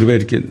앉아있으면 무릎에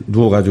이렇게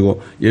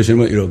누워가지고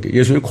예수님은 이렇게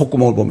예수님이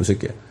콧구멍을 보면서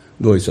이렇게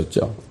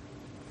누워있었죠.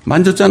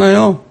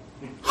 만졌잖아요.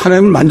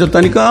 하나님을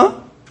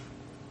만졌다니까.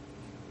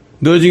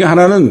 너 중에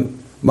하나는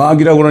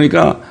마귀라고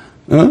그러니까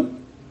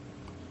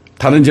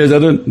다른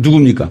제자들은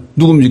누굽니까?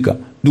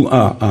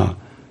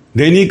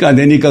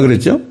 내니까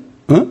그랬죠?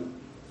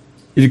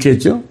 이렇게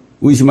했죠?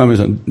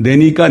 의심하면서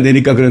내니까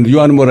그랬는데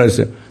요한은 뭐라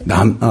했어요?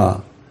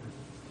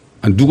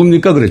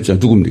 누굽니까 그랬죠?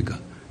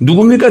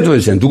 누굽니까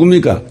도대체?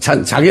 누굽니까?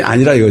 자기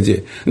아니라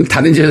이거지.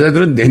 다른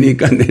제자들은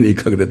내니까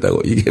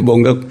그랬다고. 이게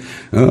뭔가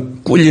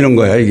꿀리는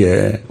거야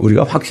이게.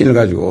 우리가 확신을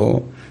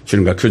가지고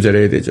주님과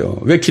교제를 해야 되죠.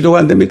 왜 기도가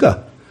안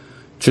됩니까?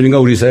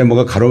 주님과 우리 사이에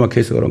뭐가 가로막혀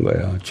있어 그런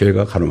거예요.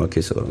 죄가 가로막혀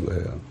있어 그런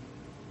거예요.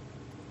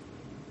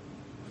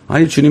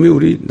 아니 주님이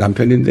우리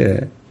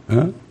남편인데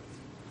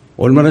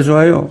얼마나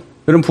좋아요.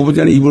 여러분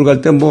부부간에 이불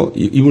갈 때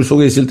이불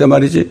속에 있을 때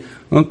말이지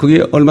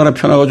그게 얼마나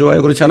편하고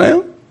좋아요. 그렇지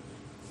않아요?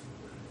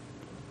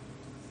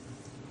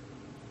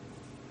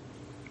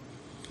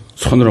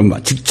 손으로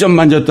직접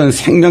만졌던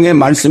생명의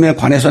말씀에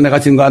관해서 내가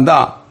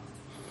증거한다.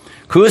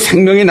 그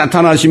생명이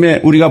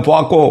나타나심에 우리가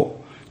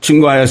보았고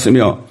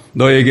증거하였으며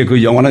너에게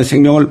그 영원한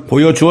생명을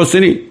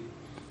보여주었으니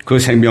그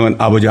생명은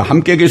아버지와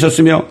함께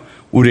계셨으며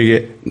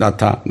우리에게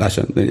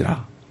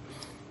나타나셨느니라.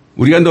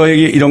 우리가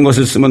너에게 이런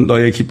것을 쓰면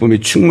너의 기쁨이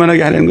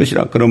충만하게 하려는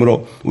것이라.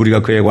 그러므로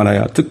우리가 그에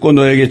관하여 듣고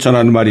너에게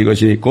전하는 말이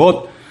이것이니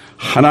곧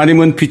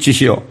하나님은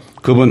빛이시요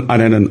그분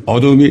안에는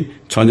어두움이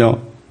전혀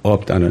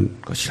없다는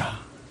것이라.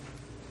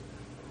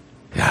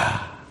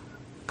 야,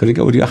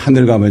 그러니까 우리가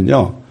하늘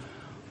가면요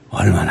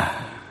얼마나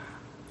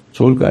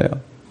좋을까요?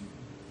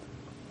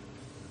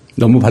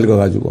 너무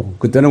밝아가지고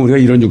그때는 우리가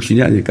이런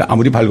육신이 아니니까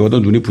아무리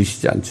밝아도 눈이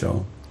부시지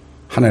않죠.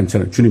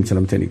 하나님처럼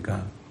주님처럼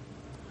되니까.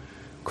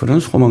 그런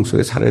소망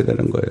속에 살아야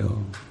되는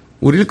거예요.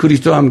 우리를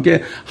그리스도와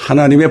함께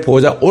하나님의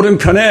보호자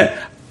오른편에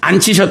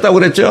앉히셨다고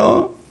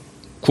그랬죠.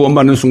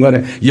 구원받는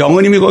순간에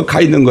영원히 거기 가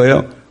있는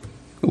거예요.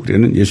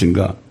 우리는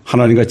예수님과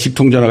하나님과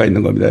직통전화가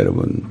있는 겁니다.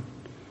 여러분.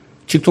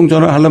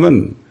 직통전화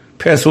하려면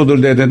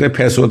패스워드를 내야 되는데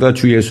패스워드가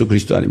주 예수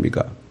그리스도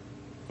아닙니까?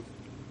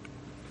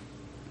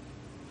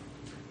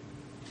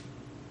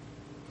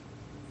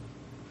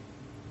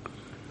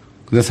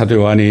 근데 사도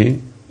요한이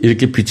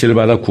이렇게 빛을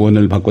받아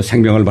구원을 받고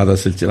생명을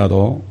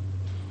받았을지라도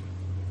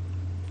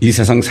이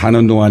세상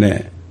사는 동안에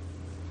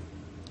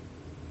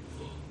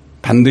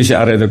반드시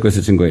알아야 될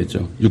것을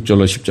증거했죠.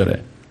 6절로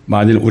 10절에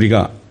만일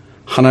우리가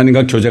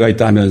하나님과 교제가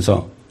있다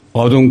하면서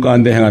어두움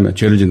가운데 행하며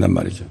죄를 짓는단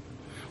말이죠.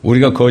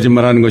 우리가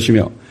거짓말하는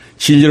것이며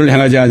진리를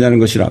행하지 아니하는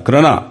것이라.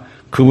 그러나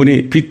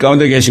그분이 빛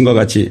가운데 계신 것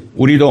같이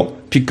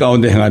우리도 빛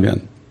가운데 행하면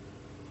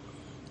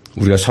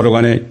우리가 서로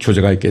간에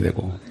교제가 있게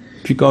되고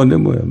빛 가운데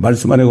뭐예요?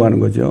 말씀 안에 거하는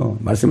거죠.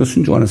 말씀에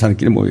순종하는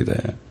사람끼리 모이게 돼.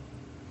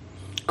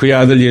 그의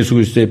아들 예수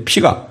그리스도의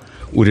피가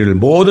우리를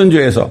모든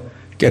죄에서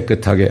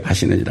깨끗하게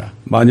하시느니라.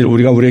 만일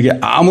우리가 우리에게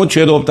아무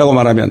죄도 없다고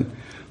말하면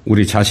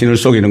우리 자신을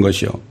속이는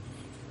것이요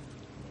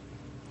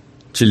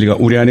진리가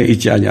우리 안에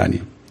있지 아니하니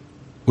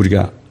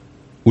우리가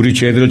우리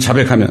죄들을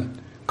자백하면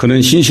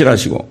그는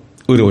신실하시고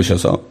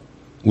의로우셔서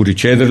우리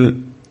죄들을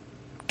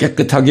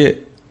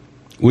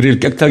우리를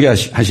깨끗하게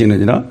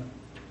하시느니라.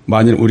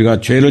 만일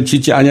우리가 죄를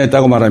짓지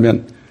아니했다고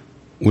말하면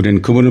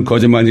우리는 그분을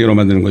거짓말쟁이로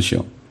만드는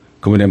것이요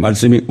그분의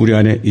말씀이 우리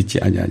안에 있지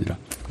아니하니라.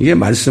 이게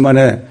말씀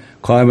안에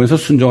거하면서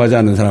순종하지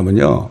않는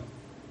사람은요,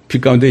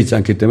 빛 가운데 있지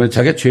않기 때문에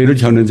자기가 죄를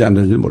지었는지 안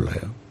했는지 몰라요.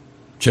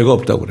 죄가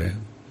없다고 그래요.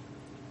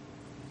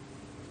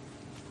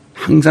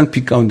 항상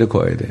빛 가운데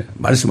거해야 돼요.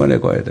 말씀 안에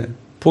거해야 돼요.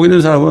 복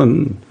있는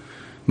사람은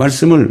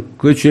말씀을,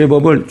 그 주의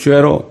법을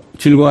주야로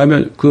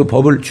즐거워하며 그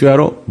법을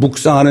주야로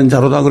묵상하는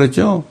자로다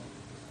그랬죠.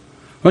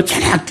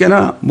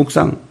 저녁게나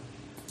묵상.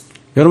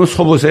 여러분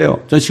소 보세요.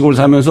 전 시골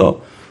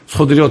살면서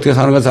소들이 어떻게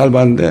사는가 잘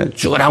봤는데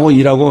죽으라고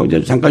일하고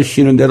이제 잠깐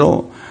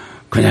쉬는데도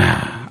그냥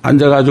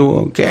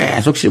앉아가지고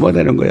계속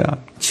씹어내는 거야.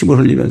 침을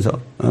흘리면서.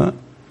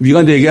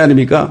 위가 4개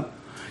아닙니까?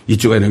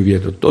 이쪽에는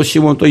위에도 또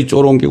씹으면 또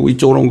이쪽으로 옮기고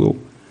이쪽으로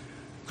옮기고.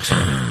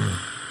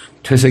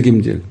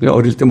 되새김질.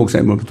 어릴 때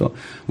목사님으로부터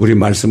우리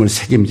말씀을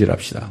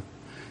새김질합시다.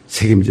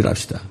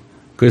 새김질합시다.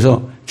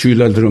 그래서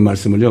주일날 들은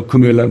말씀을요,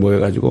 금요일날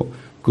모여가지고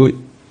그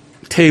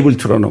테이블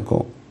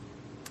틀어놓고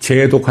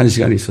재독한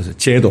시간이 있었어요.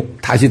 재독.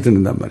 다시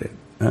듣는단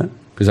말이에요.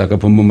 그래서 아까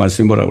본문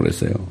말씀이 뭐라고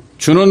그랬어요?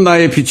 주는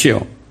나의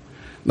빛이요.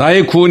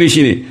 나의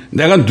구원이시니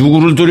내가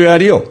누구를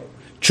두려워하리요?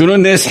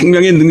 주는 내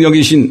생명의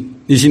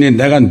능력이시니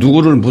내가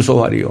누구를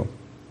무서워하리요?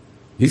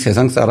 이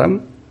세상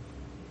사람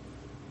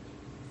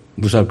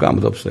무서울 거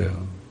아무도 없어요.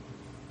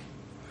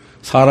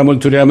 사람을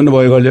두려워하면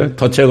뭐에 걸려요?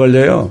 덫에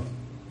걸려요.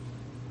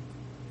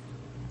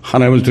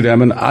 하나님을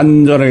두려워하면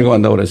안전하게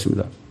간다고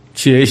그랬습니다.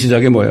 지혜의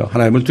시작이 뭐예요?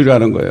 하나님을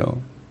두려워하는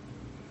거예요.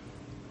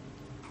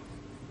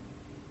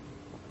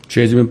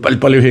 죄 지면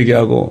빨리빨리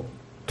회개하고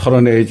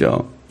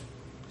털어내야죠.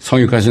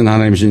 성육하신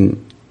하나님이신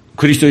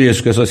그리스도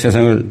예수께서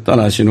세상을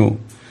떠나신 후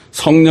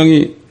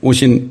성령이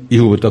오신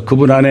이후부터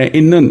그분 안에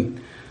있는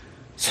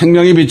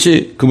생명의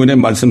빛이 그분의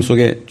말씀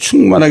속에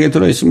충만하게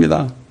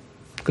들어있습니다.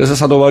 그래서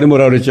사도 바울이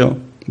뭐라 그랬죠?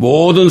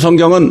 모든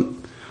성경은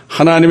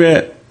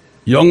하나님의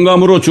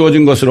영감으로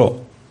주어진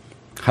것으로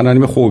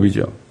하나님의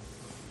호흡이죠.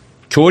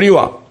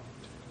 교리와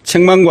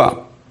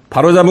책망과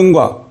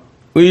바로잡음과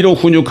의로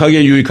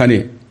훈육하기에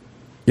유익하니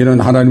이는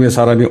하나님의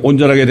사람이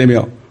온전하게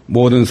되며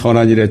모든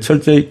선한 일에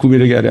철저히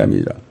구별하게 하려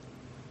합니다.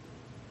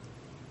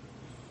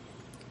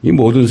 이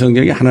모든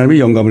성경이 하나님의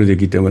영감으로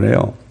되기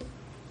때문에요.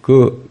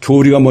 그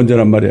교리가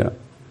먼저란 말이야.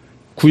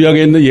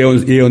 구약에 있는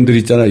예언들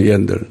있잖아요.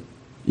 예언들.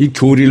 이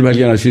교리를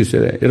발견할 수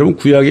있어야 돼. 여러분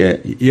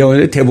구약의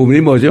예언의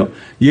대부분이 뭐죠?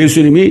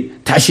 예수님이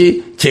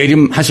다시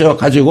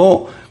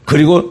재림하셔가지고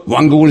그리고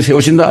왕국을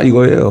세우신다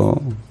이거예요.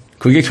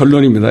 그게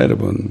결론입니다,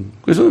 여러분.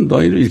 그래서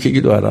너희는 이렇게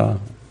기도하라.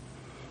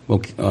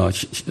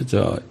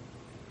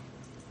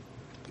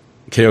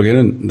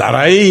 개혁에는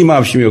나라의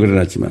임하옵시며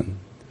그래놨지만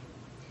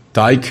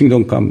Thy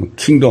kingdom come,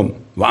 kingdom,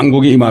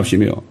 왕국이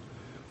임하옵시며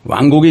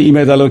왕국이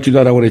임해달라고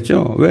기도하라고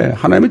그랬죠. 왜?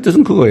 하나님의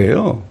뜻은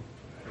그거예요.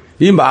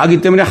 이 마귀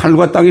때문에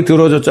하늘과 땅이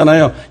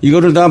더러워졌잖아요.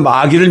 이거를 다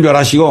마귀를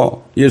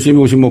멸하시고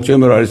예수님이 오신 목적에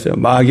뭐라 그랬어요?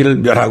 마귀를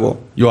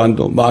멸하고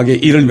요한도 마귀의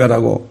일을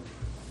멸하고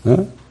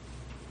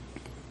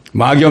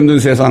마귀 없는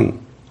세상,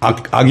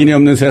 악인이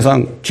없는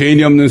세상,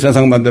 죄인이 없는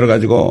세상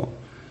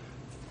만들어가지고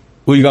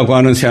의가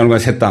구하는 새하늘과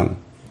새 땅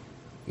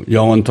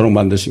영원토록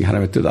만드신 게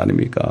하나님의 뜻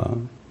아닙니까?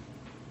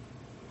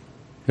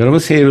 여러분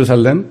새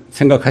예루살렘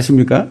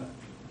생각하십니까?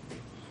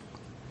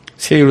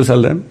 새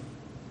예루살렘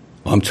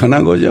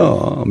엄청난 거죠.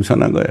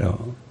 엄청난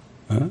거예요.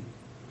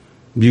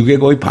 미국의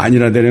거의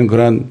반이나 되는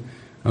그런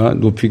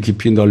높이,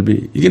 깊이,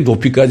 넓이 이게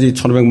높이까지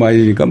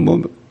 1500마일이니까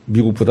뭐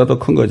미국보다 더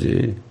큰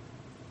거지.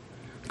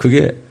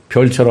 그게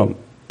별처럼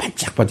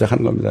반짝반짝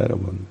하는 겁니다,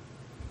 여러분.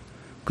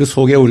 그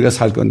속에 우리가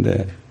살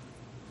건데.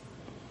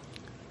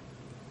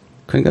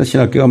 그러니까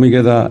신학교 가면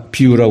이게 다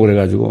비유라고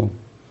그래가지고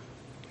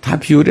다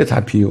비유래,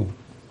 다 비유.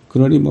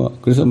 그러니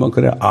그래서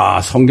그래.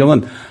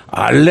 성경은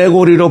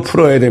알레고리로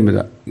풀어야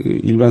됩니다.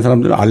 일반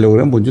사람들은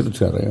알레고리가 뭔지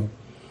어떻게 알아요?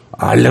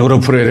 알레고리로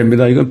풀어야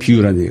됩니다. 이건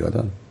비유란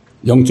얘기거든.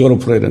 영적으로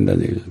풀어야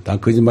된다는 얘기죠. 다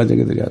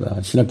거짓말쟁이들이야. 다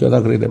신학교가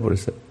다 그렇게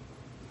돼버렸어요.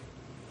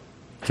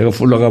 제가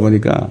풀러가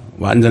보니까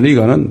완전히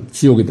이거는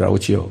지옥이더라고,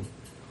 지옥.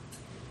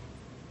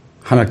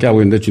 한 학기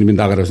하고 있는데 주님이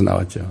나가라서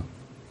나왔죠.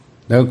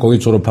 내가 거기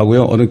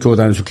졸업하고요. 어느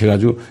교단에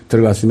속해가지고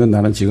들어갔으면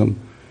나는 지금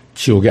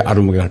지옥에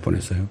아르무게 갈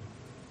뻔했어요.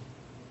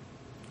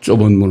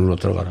 좁은 문으로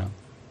들어가라.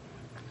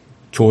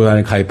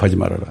 교단에 가입하지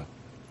말아라.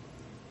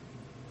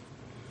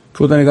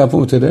 교단에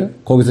가입하면 어떻게 돼?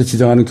 거기서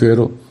지정하는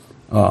교회로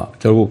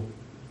결국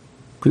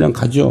그냥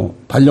가죠.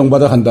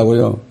 발령받아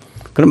간다고요.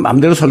 그럼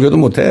마음대로 설교도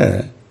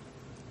못해.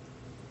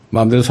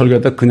 마음대로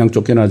설교했다 그냥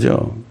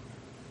쫓겨나죠.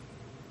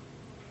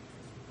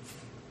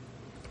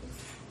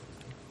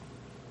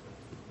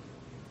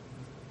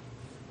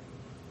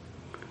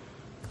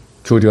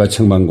 교리와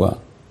책망과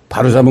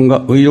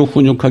바로잡음과 의로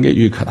훈육하게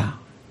유익하다.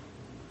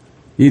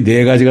 이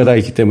 4가지가 다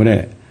있기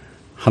때문에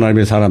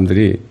하나님의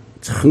사람들이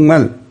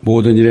정말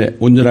모든 일에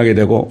온전하게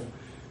되고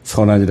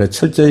선한 일에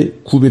철저히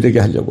구별되게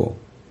하려고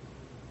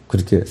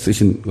그렇게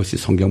쓰신 것이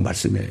성경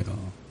말씀이에요.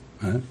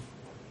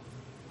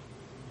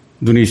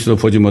 눈이 있어도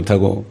보지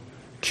못하고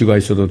귀가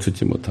있어도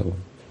듣지 못하고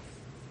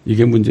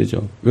이게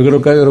문제죠. 왜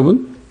그럴까요,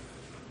 여러분?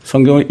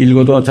 성경을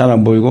읽어도 잘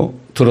안 보이고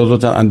들어도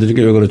잘 안 들리는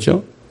게 왜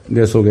그렇죠?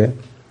 내 속에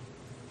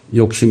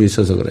욕심이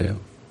있어서 그래요.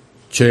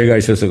 죄가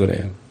있어서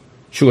그래요.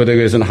 휴거되기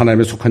위해서는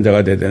하나님의 속한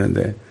자가 돼야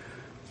되는데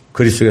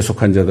그리스도에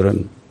속한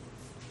자들은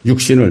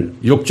육신을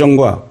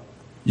욕정과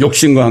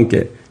욕심과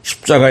함께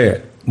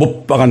십자가에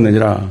못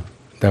박았느니라.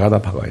 내가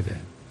다 박아야 돼.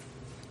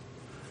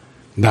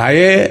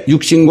 나의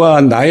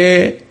육신과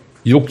나의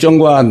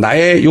욕정과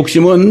나의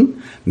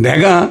욕심은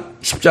내가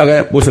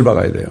십자가에 못을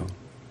박아야 돼요.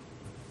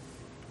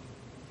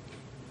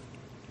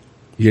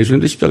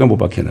 예수님도 십자가에 못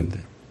박혔는데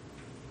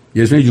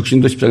예수님의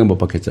육신도 십자가에 못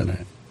박혔잖아요.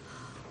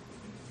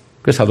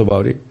 그래서 사도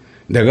바울이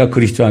내가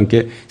그리스도와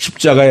함께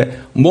십자가에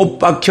못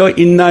박혀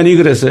있나니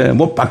그랬어요.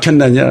 못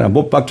박혔나니 아니라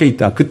못 박혀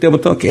있다.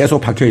 그때부터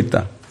계속 박혀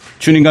있다.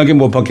 주님과 함께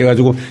못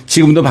박혀가지고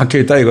지금도 박혀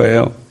있다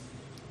이거예요.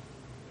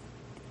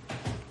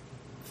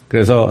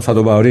 그래서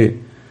사도 바울이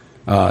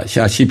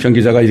시편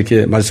기자가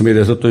이렇게 말씀에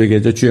대해서 또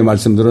얘기했죠. 주의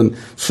말씀들은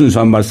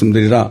순수한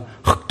말씀들이라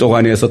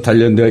흑도가니에서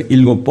단련되어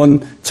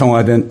 7번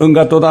정화된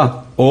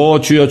은같도다. 오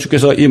주여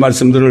주께서 이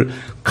말씀들을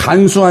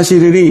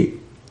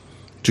간수하시리니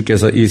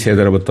주께서 이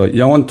세대로부터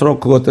영원토록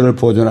그것들을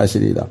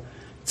보존하시리이다.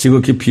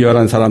 지극히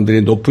비열한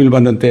사람들이 높임을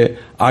받는 때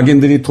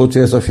악인들이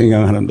도처에서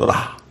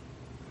횡행하는도다.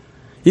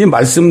 이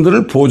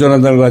말씀들을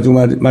보존한다고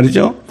가지고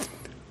말이죠.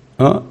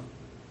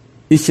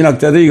 이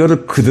신학자들이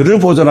이거를 그들을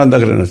보존한다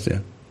그래놨어요.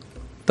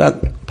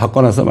 딱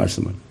바꿔놔서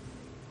말씀을.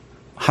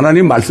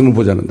 하나님 말씀을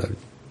보존한다.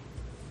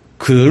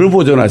 그들을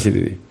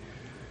보존하시리니.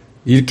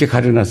 이렇게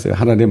가려놨어요.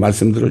 하나님의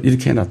말씀들을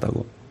이렇게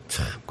해놨다고.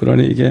 참,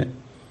 그러니 이게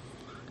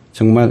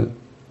정말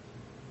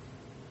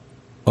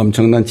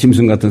엄청난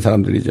짐승 같은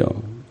사람들이죠.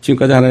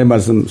 지금까지 하나님의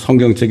말씀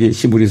성경책이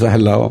히브리서,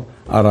 헬라어,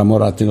 아람어,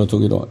 라틴어,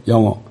 독일어,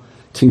 영어,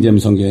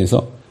 킹제임스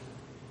성경에서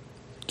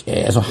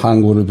계속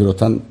한국어를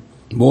비롯한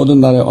모든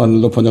나라의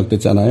언어로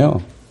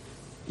번역됐잖아요.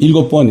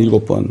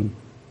 7번.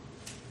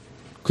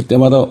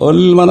 그때마다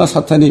얼마나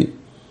사탄이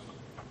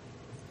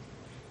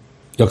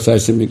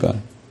역사했습니까?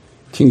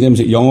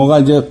 킹제임스, 영어가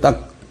이제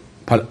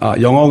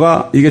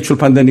영어가 이게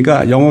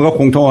출판되니까 영어가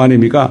공통어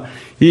아닙니까?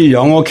 이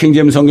영어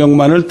킹제임스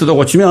성경만을 뜯어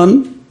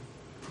고치면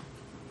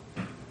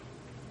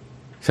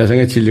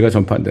세상에 진리가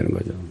전파되는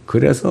거죠.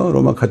 그래서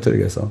로마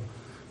가톨릭에서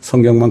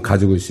성경만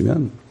가지고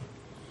있으면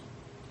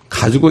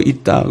가지고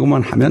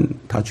있다고만 하면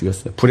다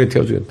죽였어요. 불에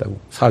태워 죽였다고.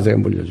 사자가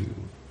물려 죽이고.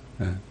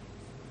 네.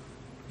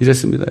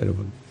 이랬습니다,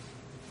 여러분.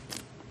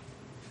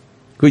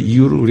 그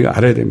이유를 우리가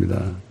알아야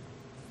됩니다.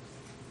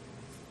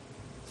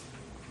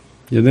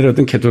 옛날에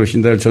어떤 개토릭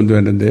신자를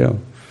전도했는데요.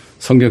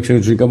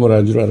 성경책을 주니까 뭐라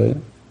하는 줄 알아요?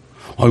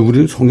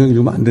 우리는 성경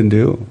읽으면 안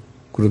된대요.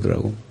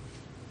 그러더라고.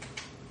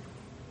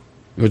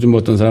 요즘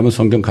어떤 사람은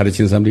성경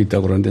가르치는 사람도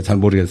있다고 그러는데 잘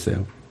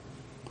모르겠어요.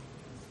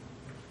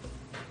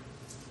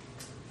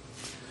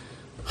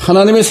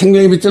 하나님의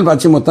생명의 빛을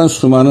받지 못한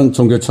수많은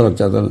종교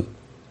철학자들은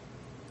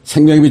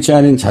생명의 빛이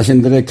아닌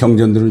자신들의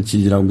경전들을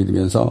진리라고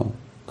믿으면서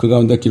그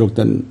가운데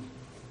기록된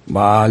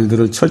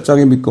말들을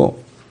철저하게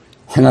믿고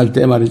행할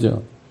때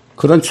말이죠.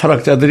 그런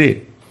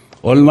철학자들이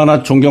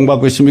얼마나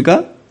존경받고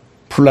있습니까?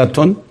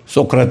 플라톤,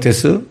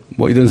 소크라테스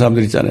뭐 이런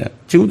사람들 있잖아요.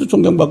 지금도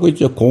존경받고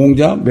있죠.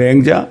 공자,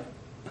 맹자,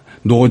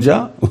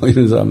 노자 뭐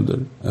이런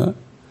사람들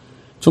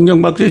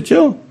존경받고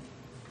있죠.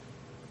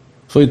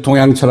 소위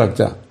동양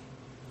철학자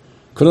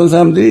그런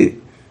사람들이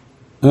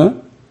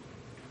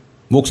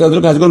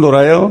목사들을 가지고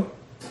놀아요.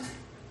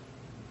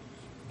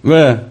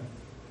 왜?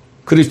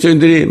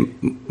 그리스도인들이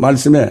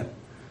말씀에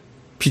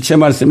빛의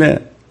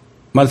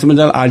말씀을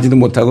잘 알지도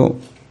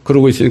못하고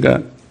그러고 있으니까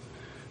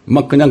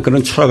막 그냥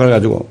그런 철학을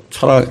가지고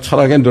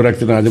철학의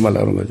노략질을 하지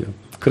말라 그런 거죠.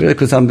 그래서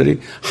그 사람들이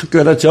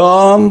학교에다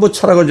전부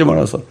철학을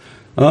집어넣어서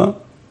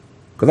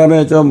그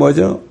다음에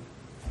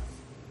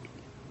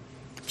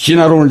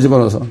진화론을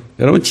집어넣어서.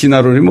 여러분,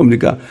 진화론이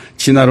뭡니까?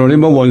 진화론이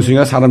뭐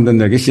원숭이가 사람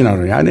된다는 게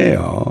진화론이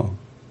아니에요.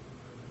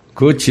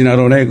 그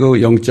진화론의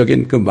그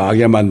영적인 그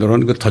마귀가 만들어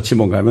놓은 그 덫이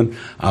뭔가 하면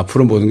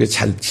앞으로 모든 게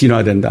잘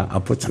진화된다.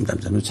 앞으로 점점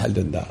잘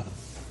된다.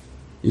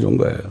 이런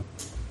거예요.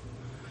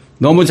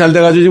 너무 잘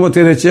돼가지고 지금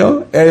어떻게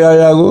됐죠?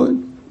 AI하고,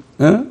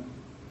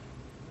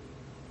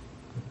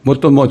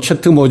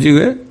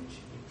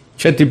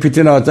 챗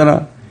GPT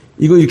나왔잖아.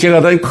 이거 이렇게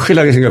가다니 큰일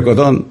나게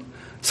생겼거든.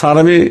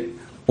 사람이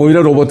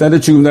오히려 로봇한테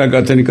죽음 날 것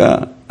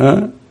같으니까,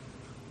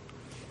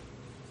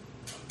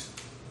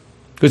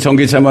 그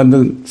전기차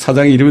만든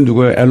사장의 이름이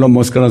누구예요? 앨런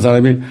머스크라는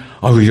사람이,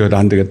 이러다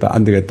안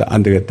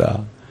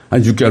되겠다.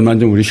 한 6개월만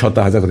좀 우리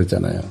쉬었다 하자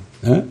그랬잖아요.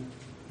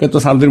 그러니까 또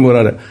사람들이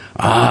뭐라 그래.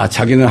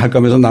 자기는 할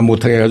거면서 난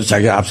못하게 해가지고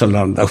자기가 앞설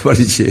나온다고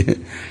말이지.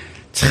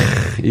 참,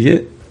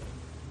 이게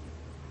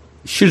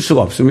쉴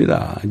수가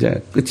없습니다.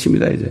 이제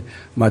끝입니다, 이제.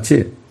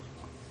 마치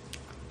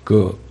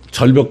그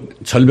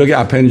절벽의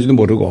앞에 있는지도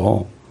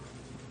모르고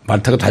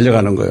말 타고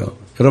달려가는 거예요.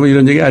 여러분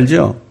이런 얘기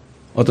알죠?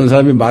 어떤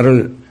사람이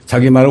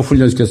자기 말을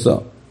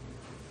훈련시켰어.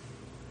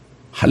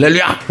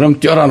 할렐루야! 그럼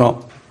뛰어라 너.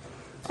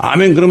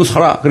 아멘 그러면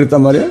서라.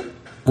 그랬단 말이야.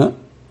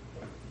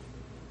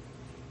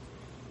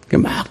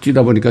 막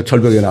뛰다 보니까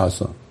절벽에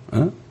나왔어.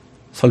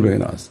 설벽에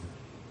나왔어.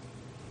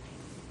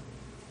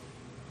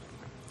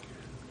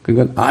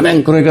 그러니까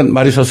아멘 그러니까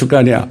말이 섰을 거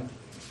아니야.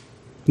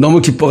 너무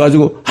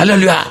기뻐가지고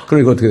할렐루야!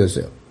 그러니까 어떻게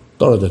됐어요?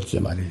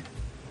 떨어졌죠,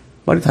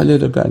 말이 달려야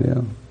될 거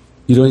아니에요.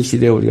 이런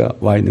시대에 우리가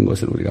와 있는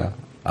것을 우리가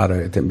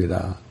알아야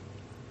됩니다.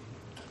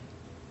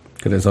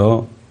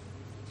 그래서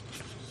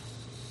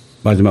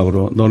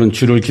마지막으로 너는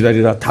주를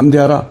기다리라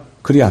담대하라.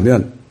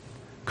 그리하면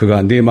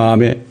그가 네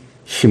마음에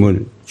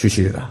힘을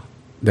주시리라.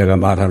 내가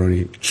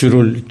말하노니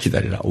주를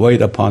기다리라.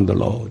 Wait upon the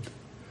Lord.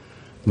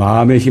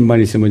 마음의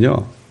힘만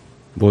있으면요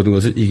모든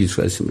것을 이길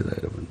수가 있습니다.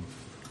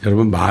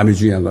 여러분 마음이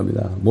중요한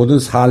겁니다. 모든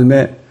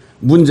삶의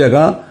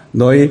문제가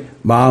너희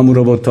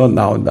마음으로부터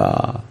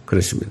나온다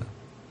그랬습니다.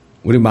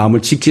 우리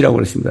마음을 지키라고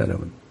그랬습니다.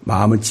 여러분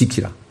마음을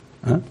지키라.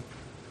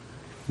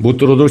 못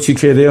들어오도록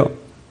지켜야 돼요.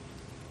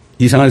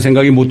 이상한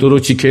생각이 못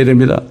들어오도록 지켜야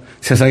됩니다.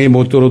 세상이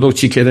못 들어오도록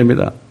지켜야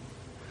됩니다.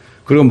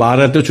 그리고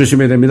말할 때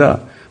조심해야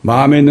됩니다.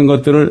 마음에 있는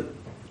것들을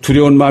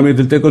두려운 마음이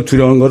들 때 그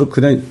두려운 거를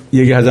그냥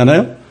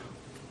얘기하잖아요.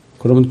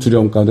 그러면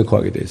두려움 가운데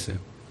거하게 돼 있어요.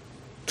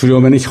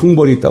 두려움에는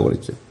형벌이 있다고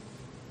그랬죠.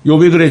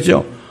 욥이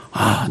그랬죠.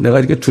 아, 내가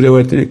이렇게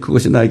두려워했더니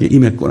그것이 나에게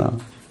임했구나.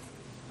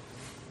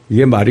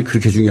 이게 말이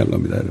그렇게 중요한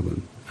겁니다, 여러분.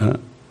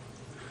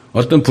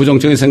 어떤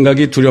부정적인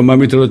생각이 두려운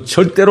마음이 들어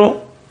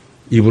절대로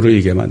입으로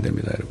얘기하면 안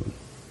됩니다, 여러분.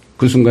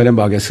 그 순간에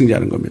마귀가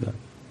승리하는 겁니다.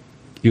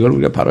 이걸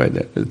우리가 바로 해야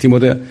돼요.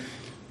 디모데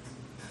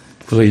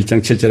후서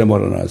 1장 7절에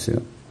뭐라 나왔어요?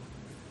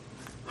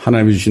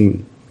 하나님이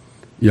주신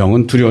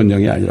영은 두려운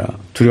영이 아니라,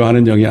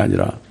 두려워하는 영이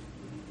아니라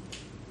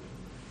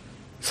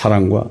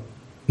사랑과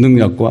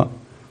능력과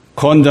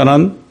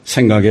건전한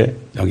생각의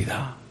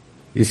영이다.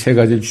 이 세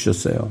가지를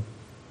주셨어요.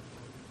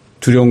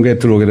 두려운 게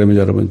들어오게 되면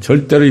여러분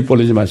절대로 입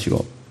벌리지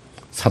마시고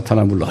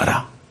사탄아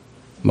물러가라.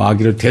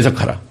 마귀를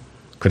대적하라.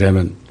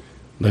 그러면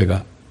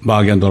너희가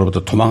마귀가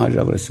너로부터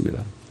도망하리라고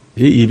그랬습니다.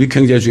 이 입이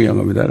굉장히 중요한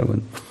겁니다,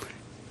 여러분.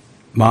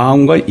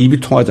 마음과 입이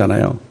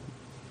통하잖아요.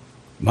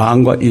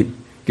 마음과 입.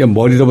 그러니까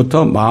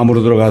머리로부터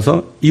마음으로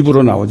들어가서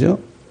입으로 나오죠.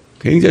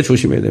 굉장히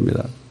조심해야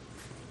됩니다.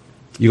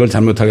 이걸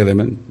잘못하게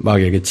되면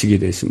마귀에게 지게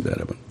되어 있습니다,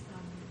 여러분.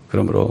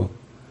 그러므로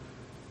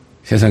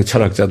세상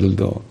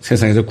철학자들도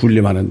세상에서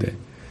군림하는데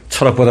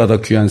철학보다 더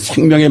귀한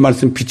생명의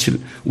말씀 빛을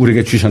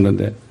우리에게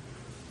주셨는데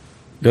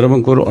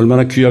여러분 그걸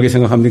얼마나 귀하게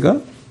생각합니까?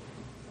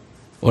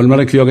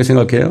 얼마나 귀하게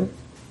생각해요?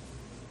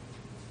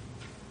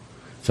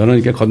 저는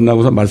이렇게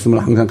건너고서 말씀을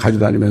항상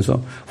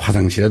가져다니면서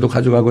화장실에도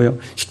가져가고요.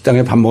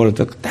 식당에 밥 먹을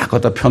때 딱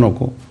갖다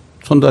펴놓고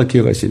손도 할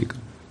기회가 있으니까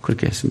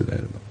그렇게 했습니다,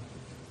 여러분.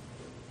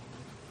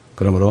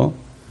 그러므로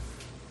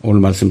오늘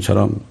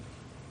말씀처럼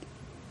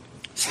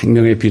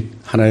생명의 빛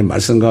하나의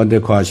말씀 가운데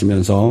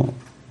거하시면서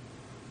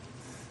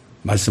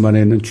말씀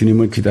안에 있는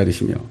주님을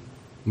기다리시며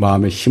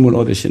마음의 힘을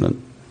얻으시는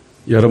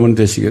여러분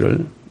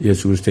되시기를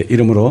예수 그리스도의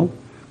이름으로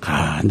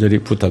간절히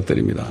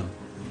부탁드립니다.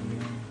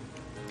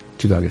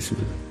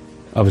 기도하겠습니다.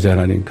 아버지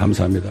하나님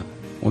감사합니다.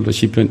 오늘도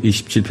시편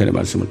 27편의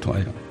말씀을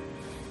통하여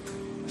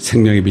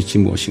생명의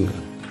빛이 무엇인가,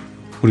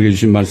 우리에게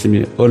주신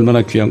말씀이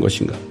얼마나 귀한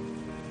것인가,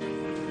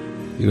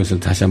 이것을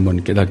다시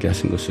한번 깨닫게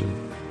하신 것을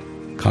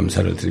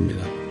감사를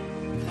드립니다.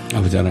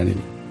 아버지 하나님,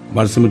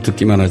 말씀을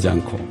듣기만 하지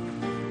않고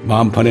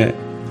마음판에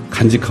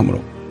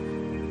간직함으로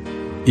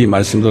이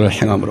말씀들을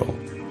행함으로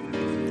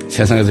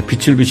세상에서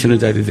빛을 비치는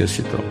자들이 될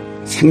수 있도록,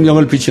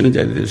 생명을 비치는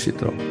자들이 될 수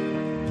있도록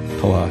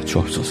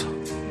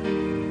도와주옵소서.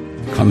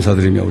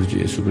 감사드리며 우리 주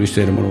예수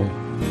그리스도의 이름으로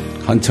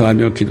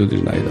간청하며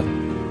기도드리나이다.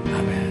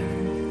 아멘.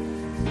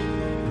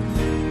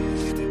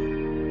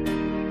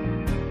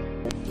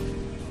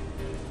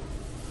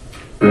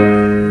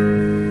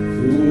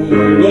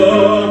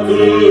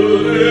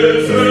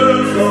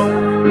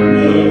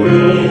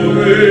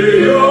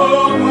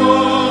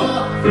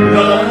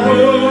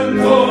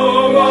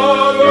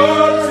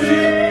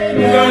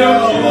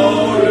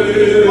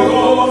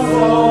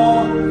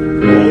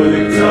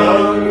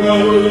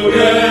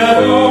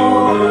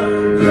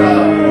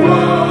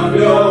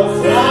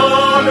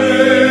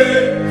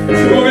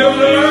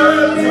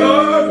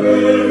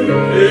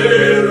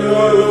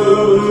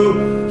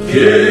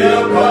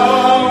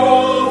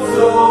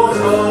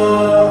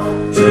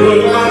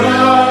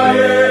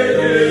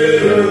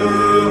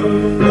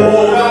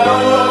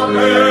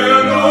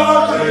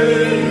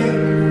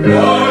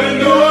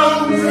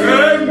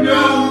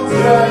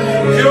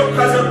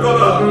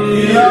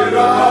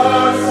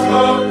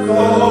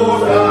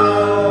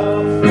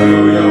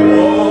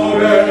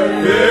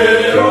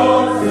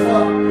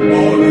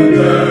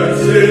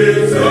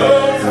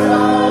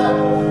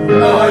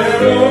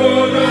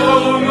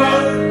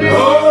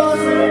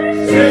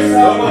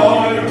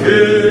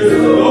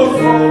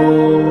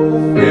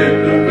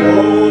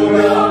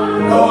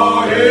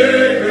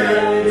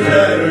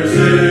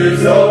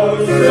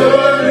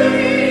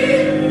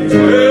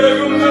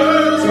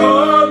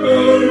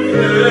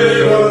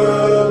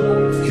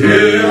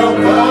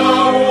 Yeah.